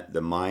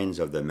the minds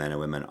of the men and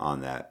women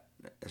on that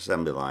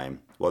assembly line.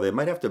 Well, they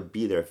might have to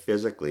be there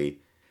physically.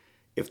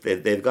 If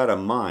they've got a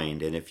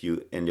mind, and if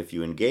you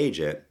engage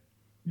it,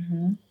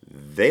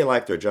 they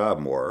like their job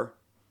more.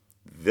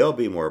 They'll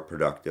be more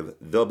productive.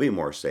 They'll be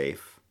more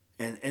safe.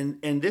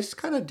 And this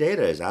kind of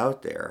data is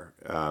out there.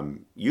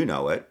 You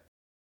know it.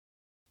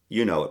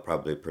 You know it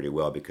probably pretty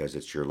well because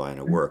it's your line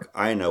of work.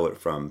 I know it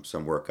from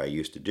some work I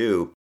used to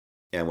do.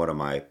 And one of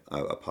my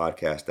a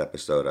podcast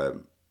episode,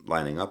 I'm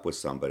lining up with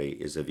somebody,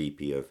 is a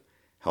VP of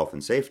Health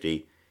and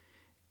Safety.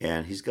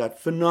 And he's got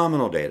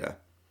phenomenal data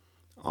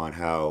on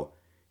how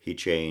he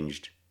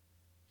changed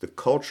the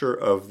culture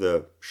of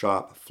the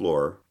shop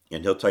floor.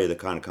 And he'll tell you the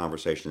kind of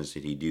conversations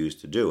that he'd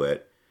used to do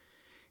it,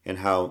 and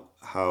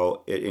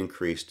how it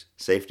increased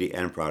safety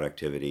and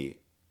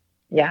productivity.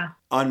 Yeah.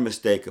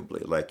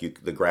 Unmistakably. Like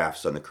the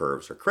graphs on the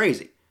curves are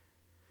crazy.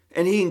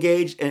 And he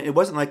engaged, and it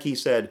wasn't like he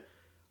said,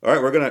 all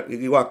right,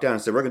 he walked down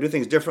and said, we're going to do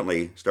things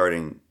differently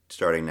starting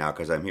now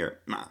because I'm here.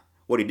 Nah.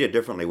 What he did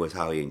differently was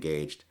how he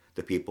engaged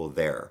the people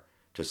there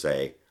to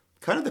say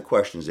kind of the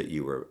questions that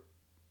you were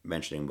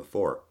mentioning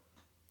before.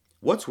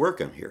 What's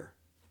working here?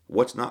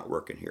 What's not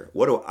working here?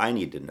 What do I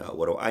need to know?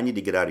 What do I need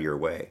to get out of your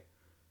way?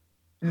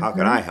 How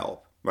can Mm-hmm. I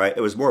help? Right?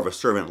 It was more of a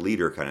servant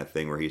leader kind of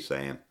thing where he's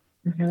saying,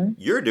 Mm-hmm.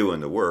 you're doing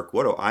the work.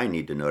 What do I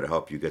need to know to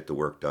help you get the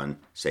work done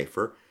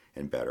safer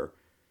and better?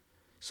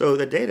 So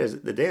the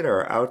data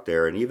are out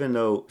there, and even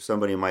though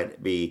somebody it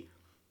might be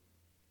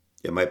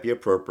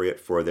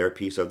appropriate for their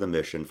piece of the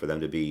mission for them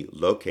to be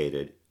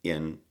located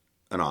in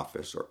an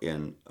office or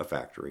in a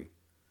factory.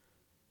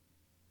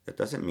 That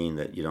doesn't mean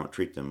that you don't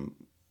treat them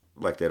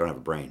like they don't have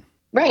a brain.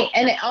 Right.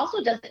 And it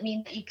also doesn't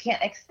mean that you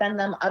can't extend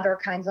them other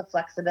kinds of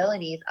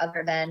flexibilities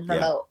other than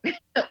remote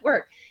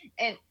work.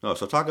 And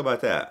so talk about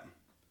that.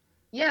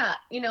 Yeah,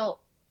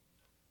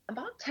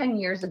 about 10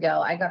 years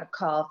ago, I got a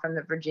call from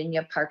the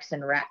Virginia Parks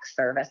and Rec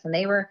Service, and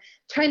they were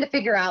trying to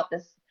figure out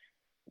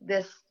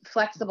this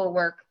flexible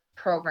work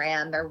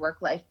program, their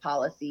work-life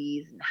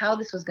policies, and how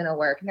this was going to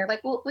work. And they're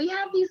like, well, we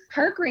have these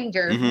park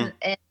rangers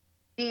and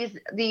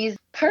these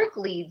park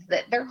leads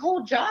that their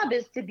whole job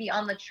is to be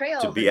on the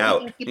trails, to be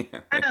out,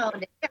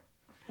 around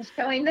and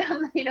showing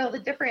them,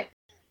 the different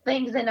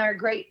things in our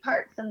great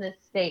parks in this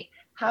state.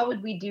 How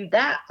would we do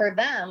that for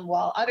them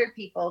while other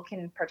people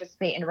can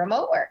participate in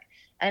remote work?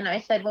 And I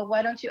said, well,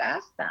 why don't you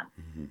ask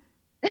them?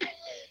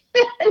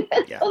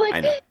 Yeah, so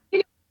I know.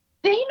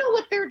 They know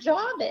what their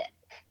job is.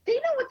 They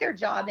know what their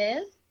job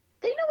is.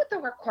 They know what the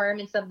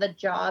requirements of the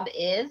job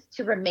is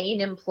to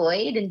remain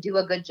employed and do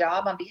a good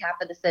job on behalf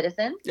of the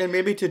citizens. And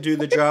maybe to do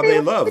the job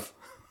they love.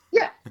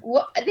 Yeah,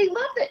 well, they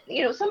love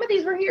it. Some of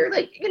these were here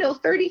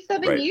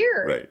 37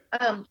 years.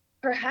 Right.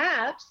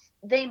 Perhaps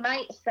they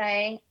might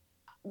say,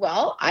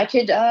 well, I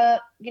could,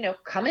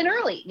 come in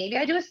early. Maybe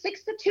I do a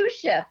 6 to 2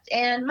 shift,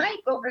 and Mike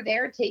over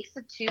there takes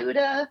a 2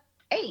 to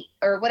 8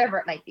 or whatever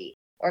it might be.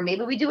 Or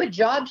maybe we do a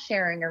job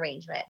sharing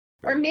arrangement.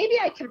 Or maybe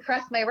I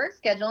compress my work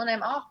schedule and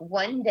I'm off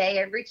one day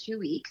every 2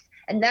 weeks.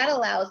 And that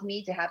allows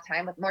me to have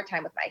more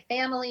time with my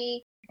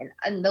family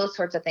and those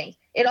sorts of things.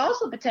 It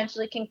also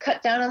potentially can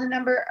cut down on the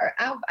number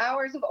of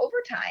hours of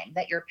overtime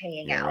that you're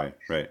paying out.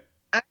 Right.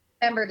 I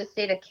remember the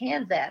state of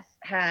Kansas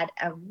had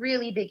a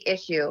really big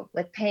issue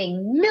with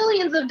paying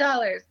millions of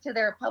dollars to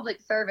their public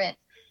servants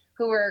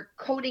who were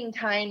coding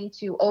time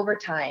to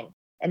overtime.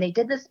 And they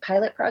did this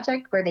pilot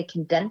project where they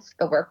condensed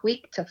the work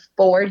week to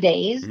 4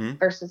 days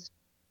versus.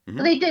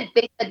 So they said,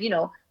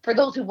 for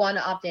those who want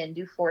to opt in,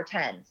 do 4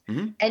 10s.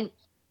 And I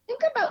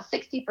think about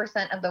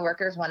 60% of the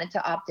workers wanted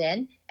to opt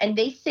in, and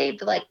they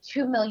saved like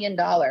 $2 million in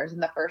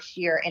the first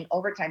year in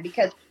overtime,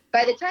 because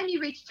by the time you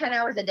reach 10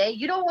 hours a day,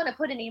 you don't want to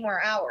put any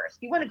more hours.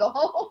 You want to go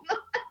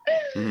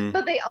home.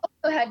 But they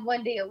also had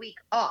 1 day a week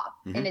off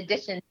in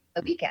addition to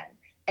the weekend.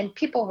 And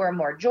people were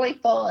more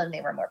joyful, and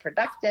they were more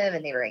productive,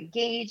 and they were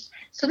engaged.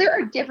 So there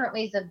are different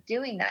ways of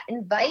doing that.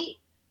 Invite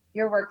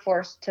your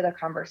workforce to the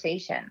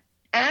conversation.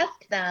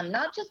 Ask them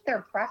not just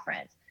their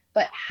preference,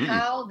 but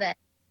how then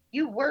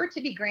you were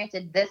to be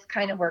granted this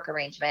kind of work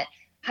arrangement,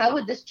 how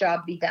would this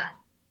job be done?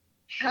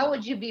 How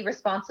would you be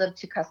responsive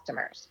to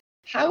customers?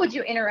 How would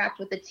you interact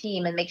with the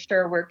team and make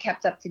sure we're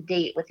kept up to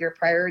date with your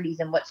priorities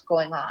and what's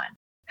going on?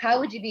 How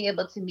would you be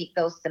able to meet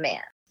those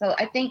demands? So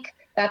I think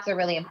that's a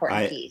really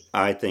important piece.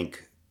 I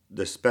think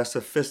the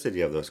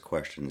specificity of those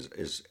questions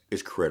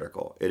is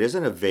critical. It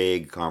isn't a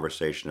vague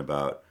conversation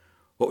about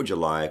what would you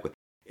like.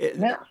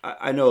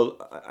 I know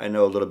a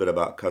little bit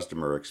about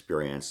customer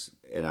experience,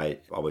 and I'm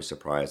always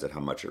surprised at how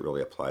much it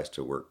really applies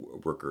to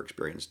worker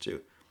experience too.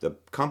 The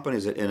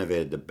companies that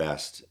innovated the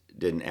best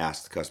didn't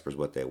ask the customers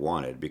what they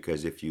wanted,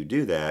 because if you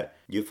do that,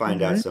 you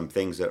find out some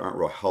things that aren't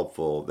real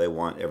helpful. They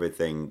want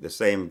everything, the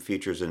same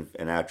features and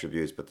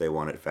attributes, but they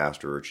want it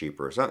faster or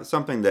cheaper.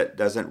 Something that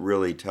doesn't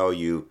really tell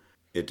you,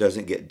 it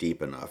doesn't get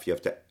deep enough. You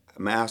have to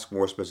ask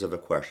more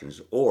specific questions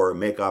or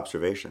make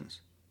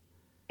observations.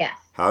 Yes.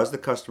 How does the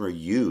customer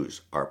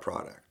use our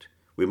product?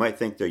 We might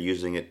think they're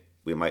using it.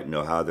 We might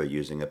know how they're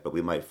using it, but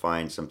we might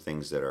find some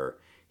things that are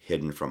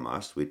hidden from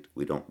us. We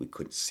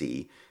couldn't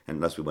see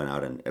unless we went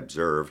out and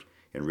observed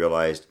and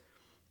realized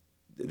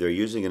they're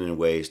using it in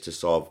ways to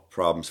solve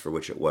problems for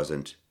which it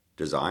wasn't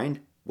designed.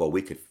 Well,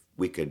 we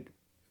could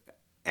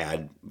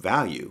add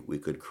value. We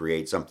could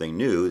create something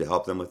new to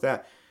help them with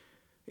that.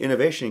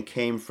 Innovation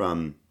came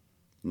from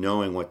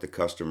knowing what the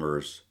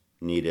customers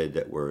needed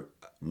that were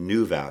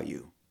new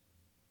value.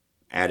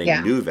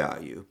 Adding new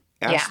value.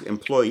 Ask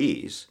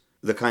employees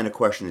the kind of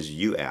questions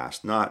you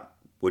asked, not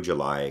would you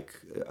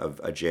like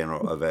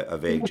a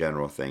vague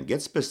general thing.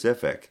 Get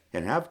specific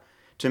and have,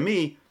 to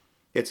me,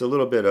 it's a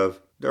little bit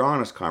of, they're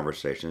honest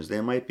conversations.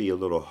 They might be a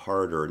little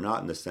harder, not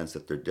in the sense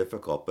that they're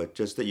difficult, but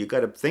just that you got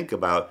to think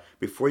about,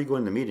 before you go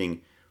in the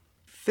meeting,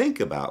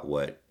 think about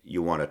what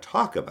you want to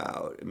talk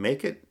about.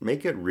 Make it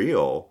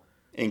real.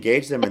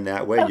 Engage them in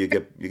that way. You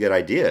get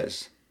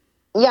ideas.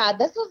 Yeah,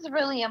 this was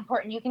really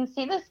important. You can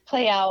see this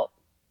play out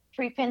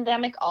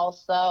pre-pandemic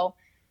also,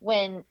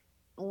 when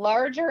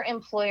larger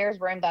employers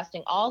were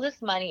investing all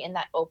this money in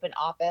that open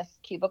office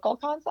cubicle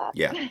concept.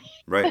 Yeah,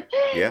 right.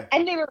 Yeah.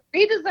 And they were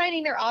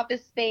redesigning their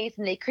office space,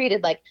 and they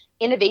created like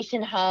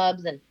innovation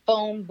hubs and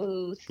phone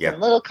booths and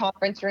little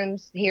conference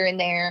rooms here and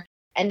there.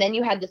 And then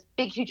you had this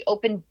big, huge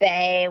open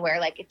bay where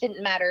like it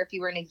didn't matter if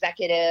you were an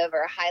executive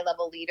or a high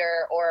level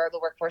leader or the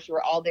workforce, you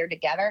were all there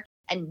together,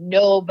 and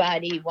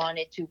nobody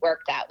wanted to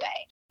work that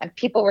way. And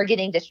people were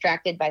getting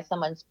distracted by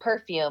someone's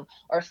perfume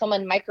or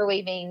someone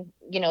microwaving,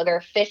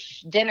 their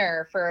fish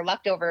dinner for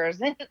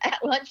leftovers at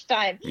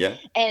lunchtime. Yeah.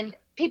 And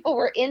people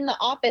were in the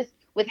office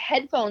with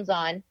headphones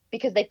on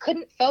because they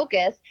couldn't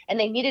focus and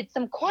they needed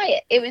some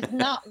quiet. It was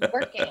not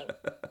working.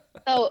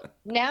 So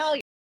now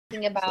you're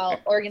talking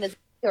about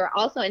organizations who are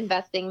also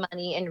investing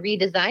money in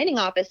redesigning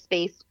office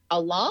space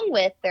along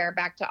with their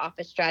back to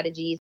office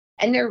strategies.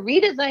 And they're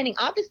redesigning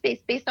office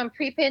space based on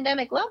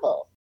pre-pandemic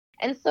levels.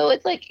 And so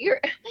it's like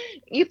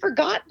you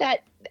forgot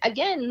that,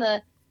 again,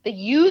 the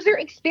user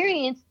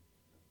experience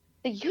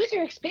is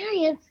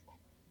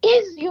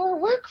your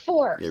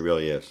workforce. It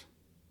really is.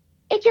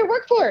 It's your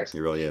workforce.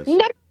 It really is.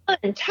 Number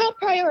one, top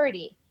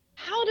priority.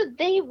 How do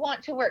they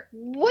want to work?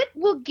 What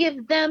will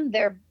give them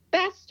their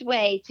best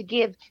way to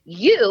give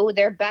you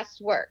their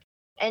best work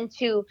and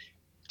to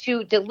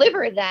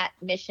deliver that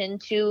mission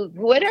to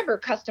whatever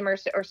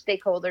customers or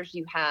stakeholders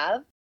you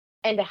have?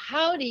 And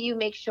how do you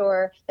make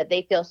sure that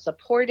they feel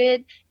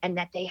supported and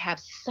that they have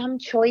some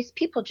choice?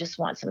 People just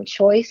want some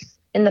choice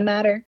in the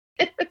matter.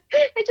 They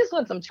just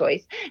want some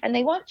choice, and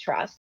they want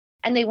trust,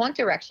 and they want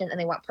direction, and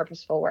they want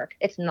purposeful work.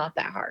 It's not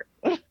that hard.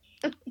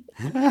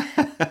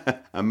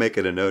 I'm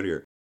making a note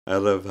here. I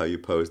love how you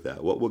pose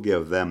that. What will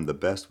give them the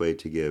best way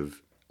to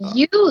give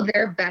you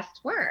their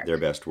best work? Their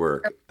best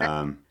work.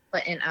 An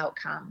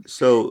outcome.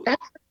 So that's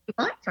what you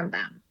want from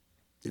them.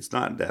 It's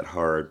not that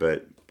hard,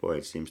 but boy,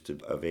 it seems to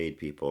evade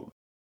people.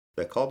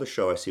 I called the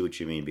show I See What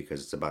You Mean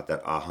because it's about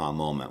that aha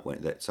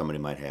moment that somebody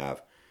might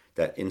have,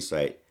 that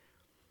insight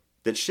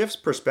that shifts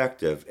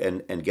perspective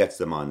and gets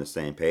them on the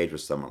same page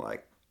with someone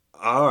like,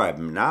 all right,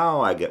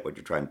 now I get what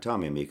you're trying to tell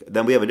me, Mika.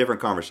 Then we have a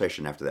different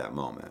conversation after that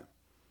moment.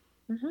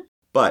 Mm-hmm.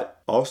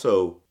 But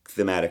also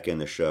thematic in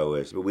the show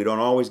is we don't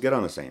always get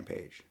on the same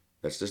page.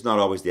 That's just not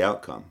always the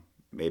outcome.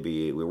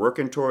 Maybe we're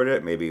working toward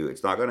it. Maybe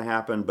it's not going to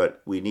happen,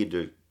 but we need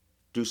to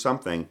do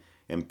something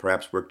and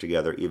perhaps work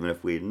together even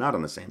if we're not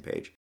on the same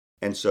page.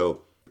 And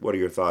so what are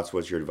your thoughts?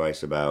 What's your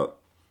advice about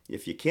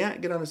if you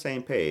can't get on the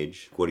same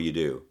page, what do you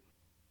do?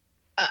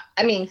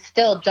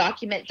 Still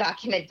document.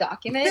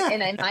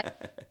 And I might,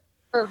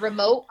 for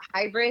remote,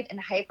 hybrid, and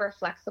hyper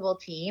flexible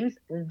teams,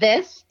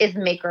 this is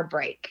make or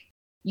break.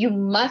 You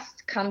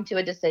must come to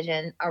a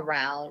decision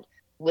around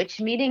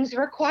which meetings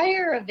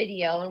require a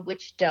video and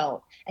which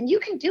don't. And you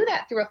can do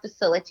that through a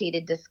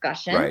facilitated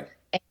discussion, right,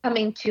 and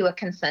coming to a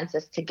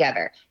consensus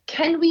together.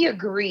 Can we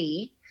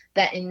agree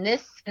that in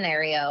this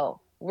scenario,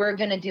 we're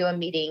going to do a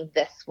meeting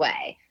this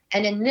way?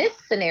 And in this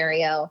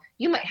scenario,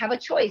 you might have a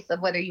choice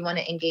of whether you want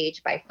to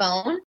engage by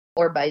phone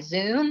or by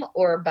Zoom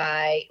or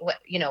by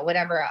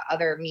whatever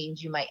other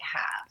means you might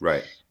have.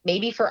 Right.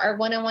 Maybe for our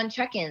one-on-one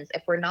check-ins,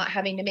 if we're not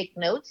having to make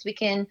notes, we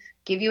can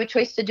give you a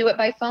choice to do it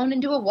by phone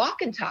and do a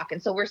walk and talk.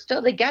 And so we're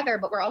still together,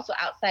 but we're also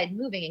outside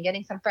moving and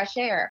getting some fresh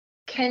air.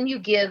 Can you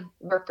give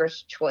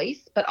workers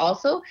choice, but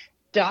also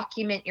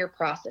document your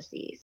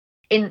processes?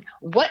 In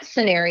what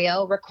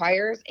scenario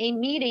requires a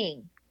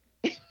meeting?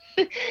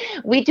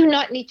 We do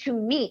not need to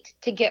meet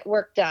to get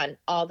work done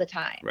all the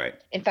time. Right.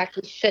 In fact,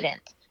 we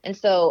shouldn't. And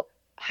so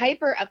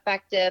hyper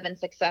effective and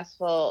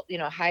successful,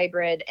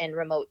 hybrid and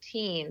remote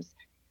teams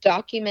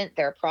document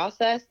their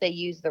process. They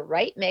use the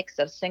right mix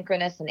of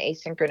synchronous and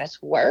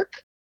asynchronous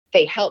work.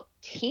 They help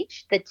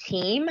teach the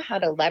team how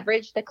to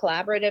leverage the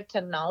collaborative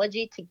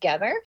technology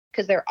together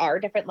because there are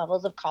different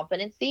levels of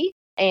competency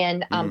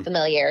and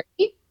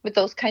familiarity with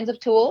those kinds of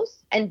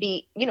tools, and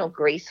be,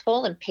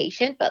 graceful and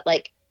patient, but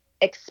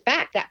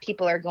expect that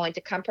people are going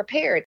to come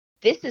prepared.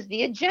 This is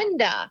the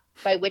agenda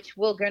by which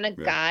we're going to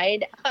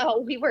guide how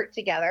we work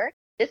together.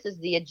 This is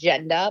the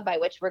agenda by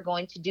which we're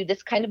going to do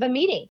this kind of a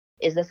meeting.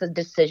 Is this a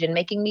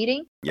decision-making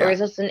meeting? Yeah. Or is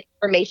this an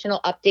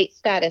informational update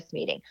status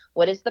meeting?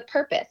 What is the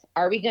purpose?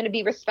 Are we going to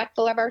be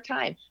respectful of our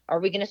time? Are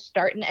we going to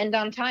start and end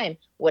on time?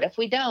 What if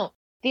we don't?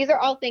 These are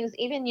all things,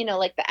 even,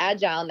 like the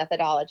agile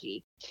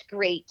methodology, it's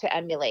great to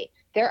emulate.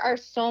 There are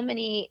so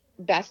many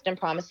best and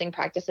promising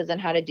practices on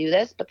how to do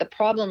this, but the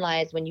problem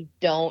lies when you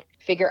don't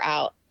figure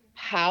out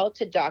how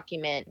to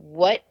document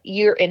what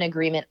you're in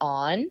agreement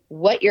on,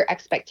 what your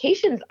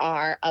expectations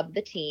are of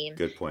the team.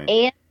 Good point.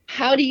 And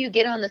how do you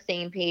get on the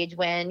same page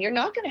when you're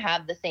not going to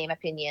have the same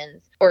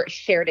opinions or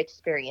shared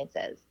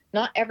experiences?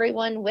 Not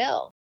everyone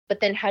will. But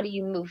then how do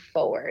you move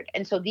forward?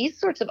 And so these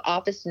sorts of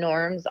office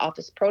norms,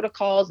 office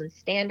protocols, and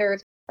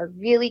standards are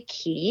really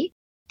key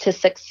to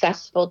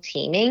successful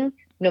teaming,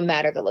 no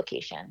matter the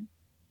location.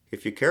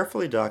 If you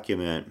carefully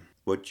document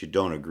what you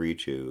don't agree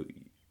to,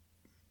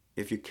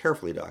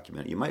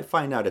 you might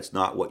find out it's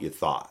not what you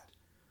thought.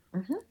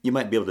 Mm-hmm. You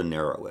might be able to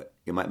narrow it.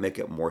 You might make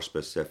it more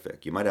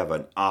specific. You might have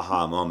an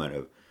aha moment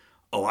of,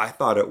 oh, I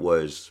thought it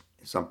was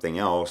something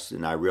else,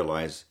 and I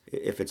realize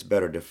if it's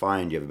better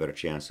defined, you have a better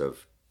chance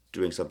of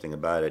doing something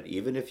about it,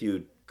 even if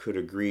you could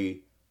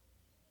agree,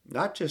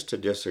 not just to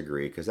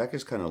disagree, because that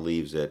just kind of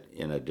leaves it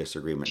in a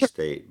disagreement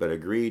state, but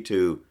agree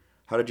to,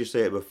 how did you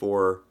say it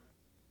before?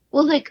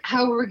 Well, like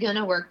how we're going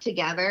to work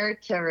together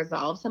to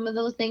resolve some of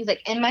those things.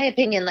 Like, in my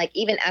opinion, like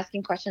even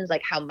asking questions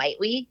like, how might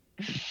we?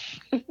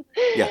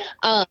 Yeah.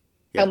 How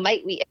Yeah.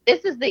 might we?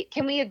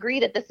 Can we agree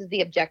that this is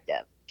the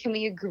objective? Can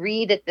we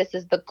agree that this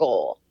is the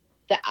goal,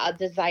 the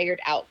desired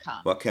outcome?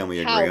 What can we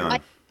agree How on?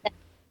 might we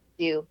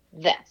do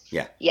this?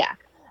 Yeah. Yeah.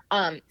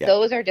 Yeah.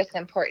 Those are just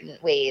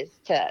important ways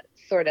to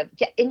sort of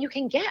get, and you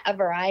can get a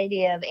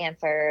variety of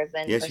answers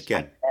and Yes, you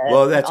can. perspectives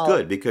Well, and that's all of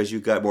good because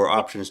you've got more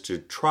options to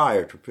try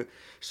or to.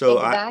 So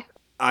Exactly.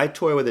 I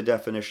toy with the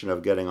definition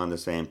of getting on the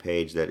same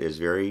page that is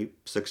very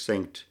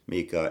succinct,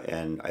 Mika,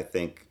 and I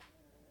think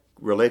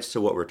relates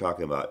to what we're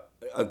talking about.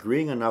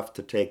 Agreeing enough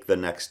to take the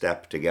next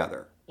step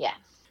together. Yes.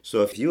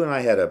 So if you and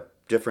I had a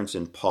difference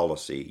in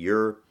policy,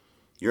 you're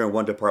in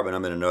one department,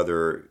 I'm in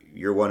another,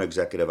 you're one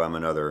executive, I'm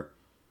another.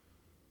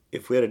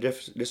 If we had a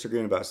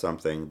disagreement about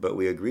something, but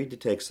we agreed to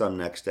take some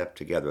next step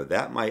together,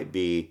 that might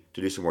be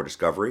to do some more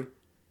discovery,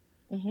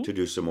 to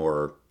do some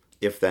more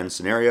if-then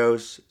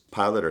scenarios,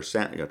 pilot or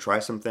try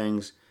some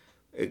things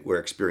where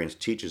experience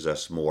teaches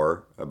us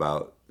more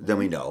about than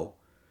we know,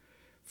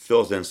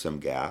 fills in some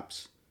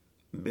gaps,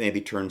 maybe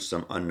turns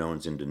some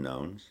unknowns into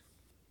knowns,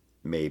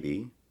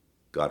 maybe,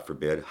 God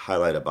forbid,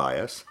 highlight a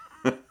bias.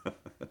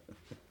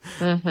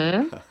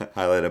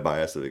 Highlight a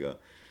bias, there we go.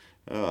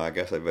 Oh, I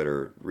guess I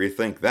better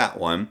rethink that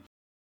one.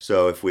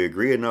 So if we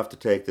agree enough to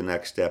take the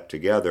next step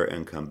together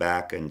and come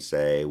back and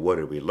say, what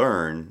did we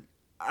learn?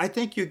 I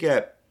think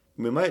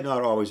we might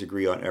not always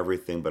agree on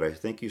everything, but I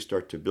think you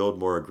start to build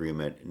more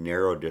agreement,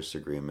 narrow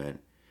disagreement.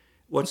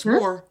 What's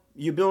more,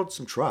 you build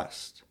some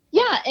trust.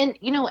 Yeah. And,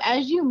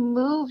 as you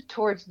move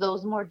towards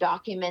those more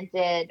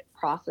documented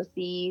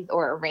processes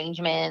or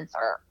arrangements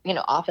or,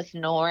 office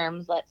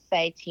norms, let's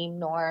say team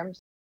norms,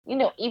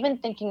 even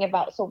thinking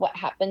about, so what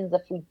happens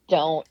if we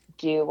don't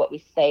do what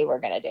we say we're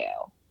going to do?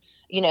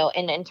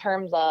 And in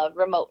terms of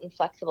remote and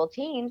flexible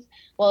teams,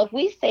 well, if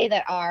we say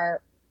that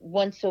our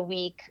once a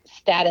week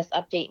status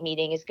update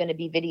meeting is going to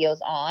be videos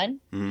on,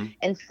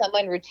 and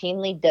someone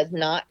routinely does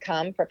not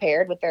come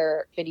prepared with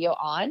their video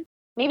on,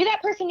 maybe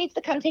that person needs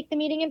to come take the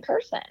meeting in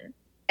person,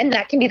 and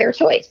that can be their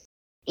choice.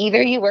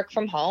 Either you work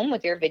from home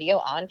with your video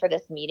on for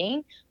this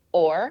meeting,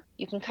 or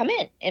you can come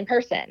in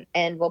person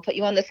and we'll put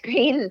you on the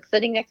screen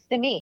sitting next to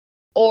me.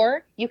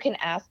 Or you can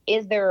ask,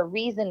 is there a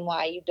reason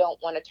why you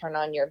don't want to turn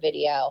on your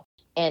video?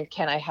 And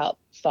can I help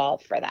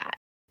solve for that?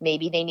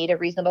 Maybe they need a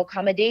reasonable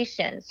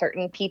accommodation.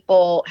 Certain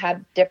people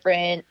have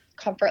different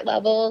comfort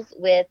levels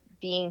with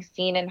being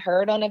seen and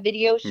heard on a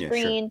video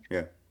screen. Yeah,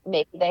 sure.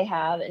 Maybe they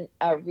have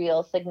a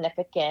real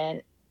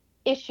significant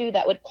issue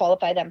that would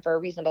qualify them for a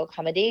reasonable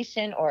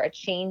accommodation or a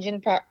change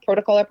in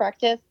protocol or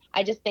practice.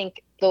 I just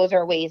think those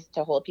are ways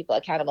to hold people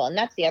accountable. And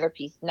that's the other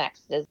piece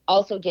next, is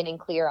also getting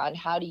clear on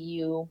how do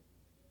you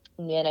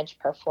manage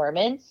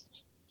performance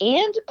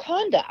and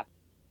conduct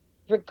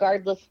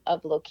regardless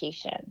of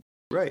location.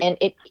 Right. And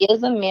it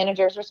is a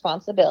manager's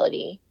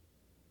responsibility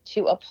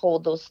to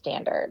uphold those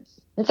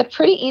standards. It's a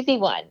pretty easy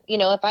one.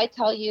 If I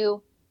tell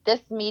you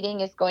this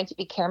meeting is going to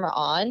be camera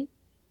on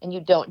and you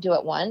don't do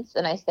it once,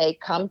 and I say,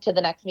 come to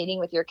the next meeting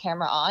with your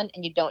camera on,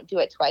 and you don't do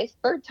it twice,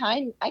 third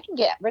time, I can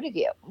get rid of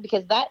you,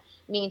 because that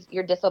means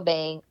you're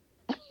disobeying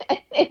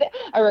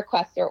a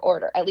request or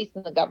order, at least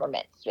in the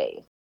government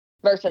space.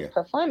 Versus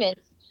performance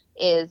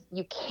is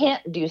you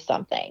can't do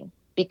something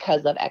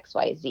because of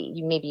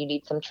XYZ. Maybe you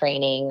need some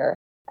training or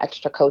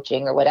extra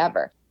coaching or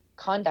whatever.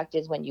 Conduct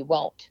is when you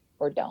won't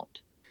or don't.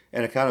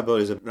 And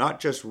accountability is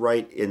not just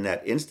right in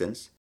that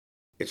instance,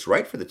 it's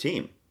right for the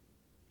team.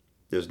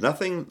 There's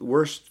nothing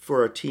worse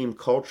for a team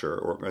culture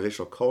or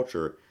organizational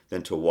culture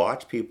than to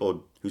watch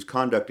people whose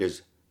conduct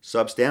is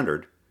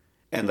substandard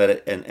and let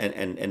it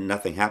and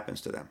nothing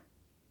happens to them.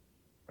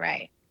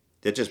 Right.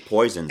 It just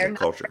poisons the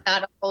culture. They're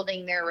not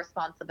upholding their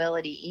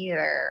responsibility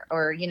either,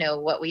 or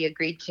what we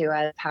agreed to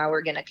as how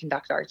we're going to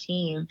conduct our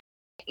team.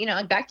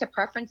 And back to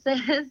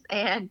preferences,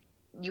 and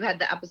you had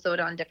the episode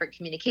on different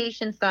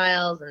communication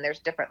styles, and there's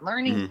different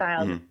learning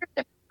styles,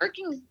 different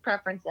working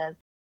preferences.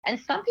 And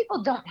some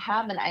people don't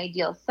have an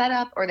ideal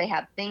setup, or they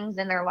have things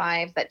in their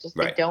lives that just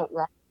they don't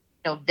want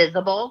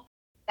visible.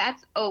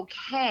 That's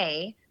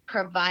okay,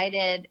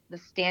 provided the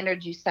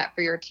standards you set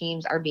for your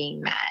teams are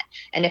being met.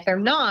 And if they're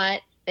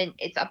not, then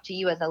it's up to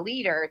you as a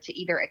leader to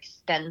either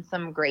extend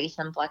some grace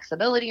and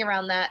flexibility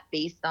around that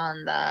based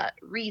on the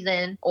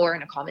reason or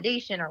an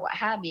accommodation or what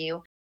have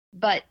you.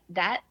 But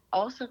that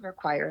also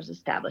requires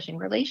establishing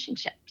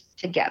relationships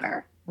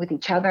together with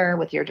each other,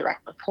 with your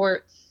direct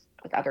reports,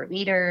 with other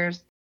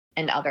leaders,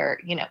 and other,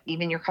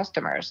 even your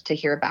customers, to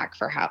hear back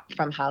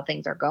from how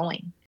things are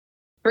going.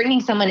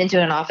 Bringing someone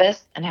into an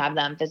office and have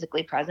them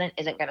physically present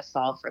isn't going to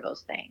solve for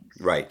those things.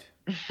 Right.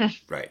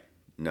 Right.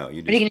 No,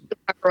 you just... Are you going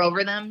to cover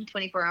over them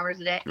 24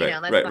 hours a day?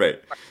 Right,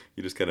 right.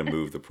 You just kind of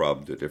move the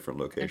problem to a different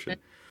location.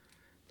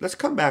 Let's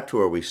come back to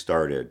where we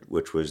started,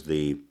 which was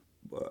the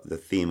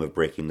theme of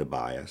breaking the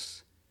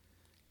bias.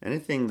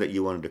 Anything that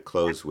you wanted to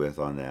close with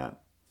on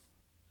that?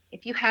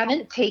 If you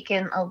haven't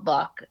taken a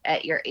look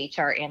at your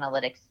HR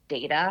analytics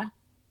data,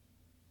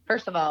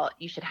 first of all,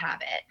 you should have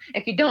it.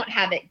 If you don't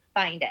have it,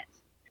 find it.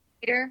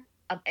 leader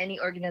of any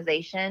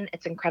organization,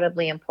 it's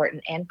incredibly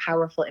important and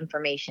powerful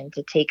information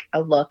to take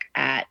a look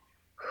at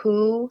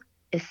who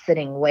is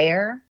sitting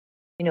where,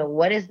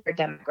 what is their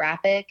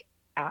demographic,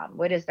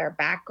 what is their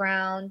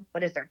background,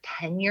 what is their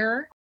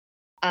tenure,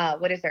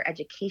 what is their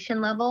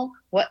education level,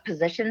 what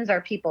positions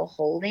are people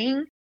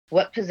holding,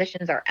 what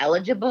positions are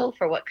eligible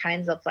for what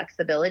kinds of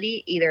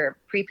flexibility, either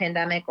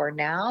pre-pandemic or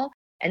now,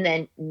 and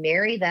then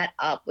marry that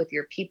up with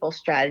your people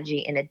strategy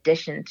in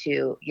addition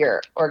to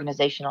your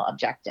organizational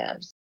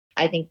objectives.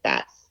 I think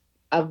that's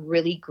a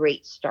really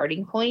great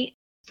starting point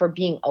for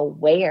being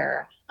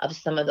aware of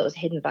some of those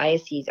hidden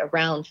biases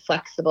around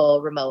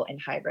flexible, remote,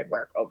 and hybrid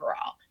work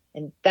overall.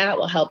 And that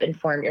will help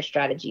inform your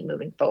strategy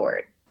moving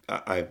forward.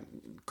 I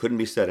couldn't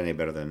be said any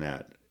better than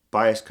that.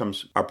 Bias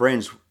comes, our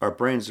brains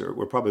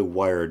we're probably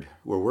wired,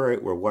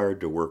 we're wired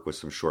to work with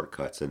some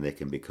shortcuts, and they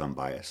can become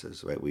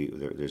biases, right?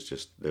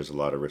 There's a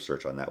lot of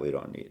research on that we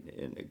don't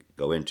need to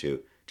go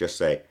into. Just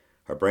say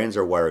our brains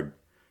are wired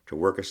to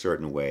work a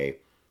certain way.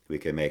 We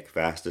can make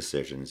fast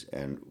decisions,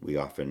 and we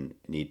often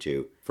need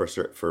to for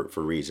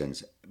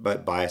reasons.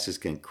 But biases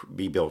can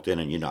be built in,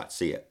 and you not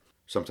see it.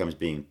 Sometimes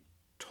being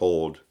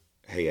told,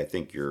 "Hey, I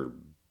think you're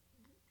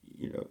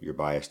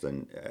biased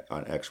on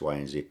X, Y,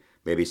 and Z."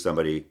 Maybe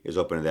somebody is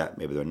open to that.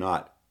 Maybe they're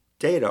not.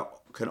 Data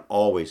can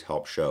always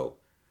help show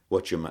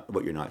what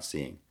you're not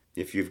seeing.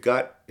 If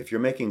you're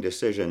making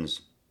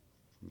decisions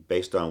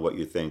based on what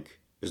you think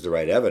is the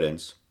right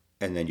evidence,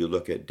 and then you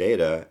look at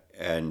data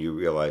and you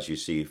realize you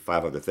see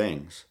 5 other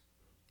things,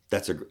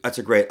 that's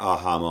a great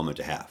aha moment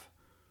to have.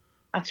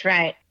 That's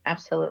right.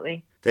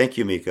 Absolutely. Thank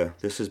you, Mika.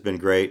 This has been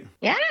great.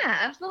 Yeah,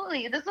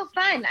 absolutely. This was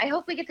fun. I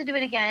hope we get to do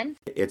it again.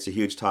 It's a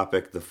huge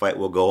topic. The fight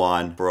will go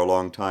on for a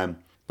long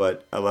time,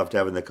 but I loved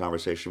having the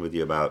conversation with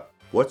you about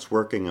what's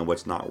working and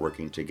what's not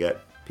working to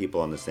get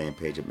people on the same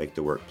page and make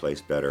the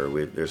workplace better.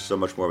 There's so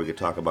much more we could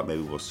talk about.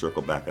 Maybe we'll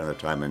circle back another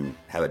time and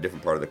have a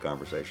different part of the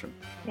conversation.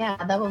 Yeah,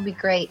 that would be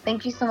great.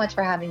 Thank you so much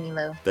for having me,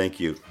 Lou. Thank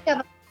you. Have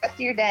a good rest of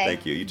your day.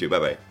 Thank you. You too.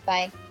 Bye-bye.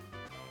 Bye.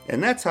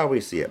 And that's how we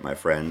see it, my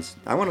friends.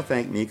 I want to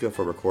thank Mika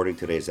for recording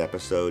today's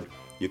episode.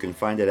 You can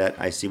find it at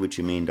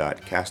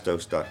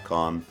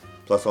iseewhatyoumean.castos.com,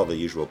 plus all the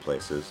usual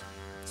places.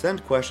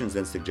 Send questions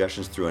and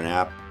suggestions through an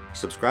app.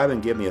 Subscribe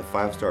and give me a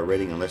 5-star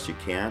rating unless you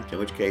can, in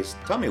which case,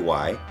 tell me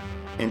why.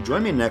 And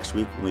join me next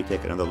week when we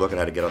take another look at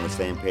how to get on the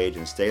same page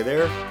and stay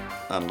there,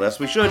 unless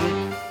we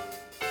shouldn't.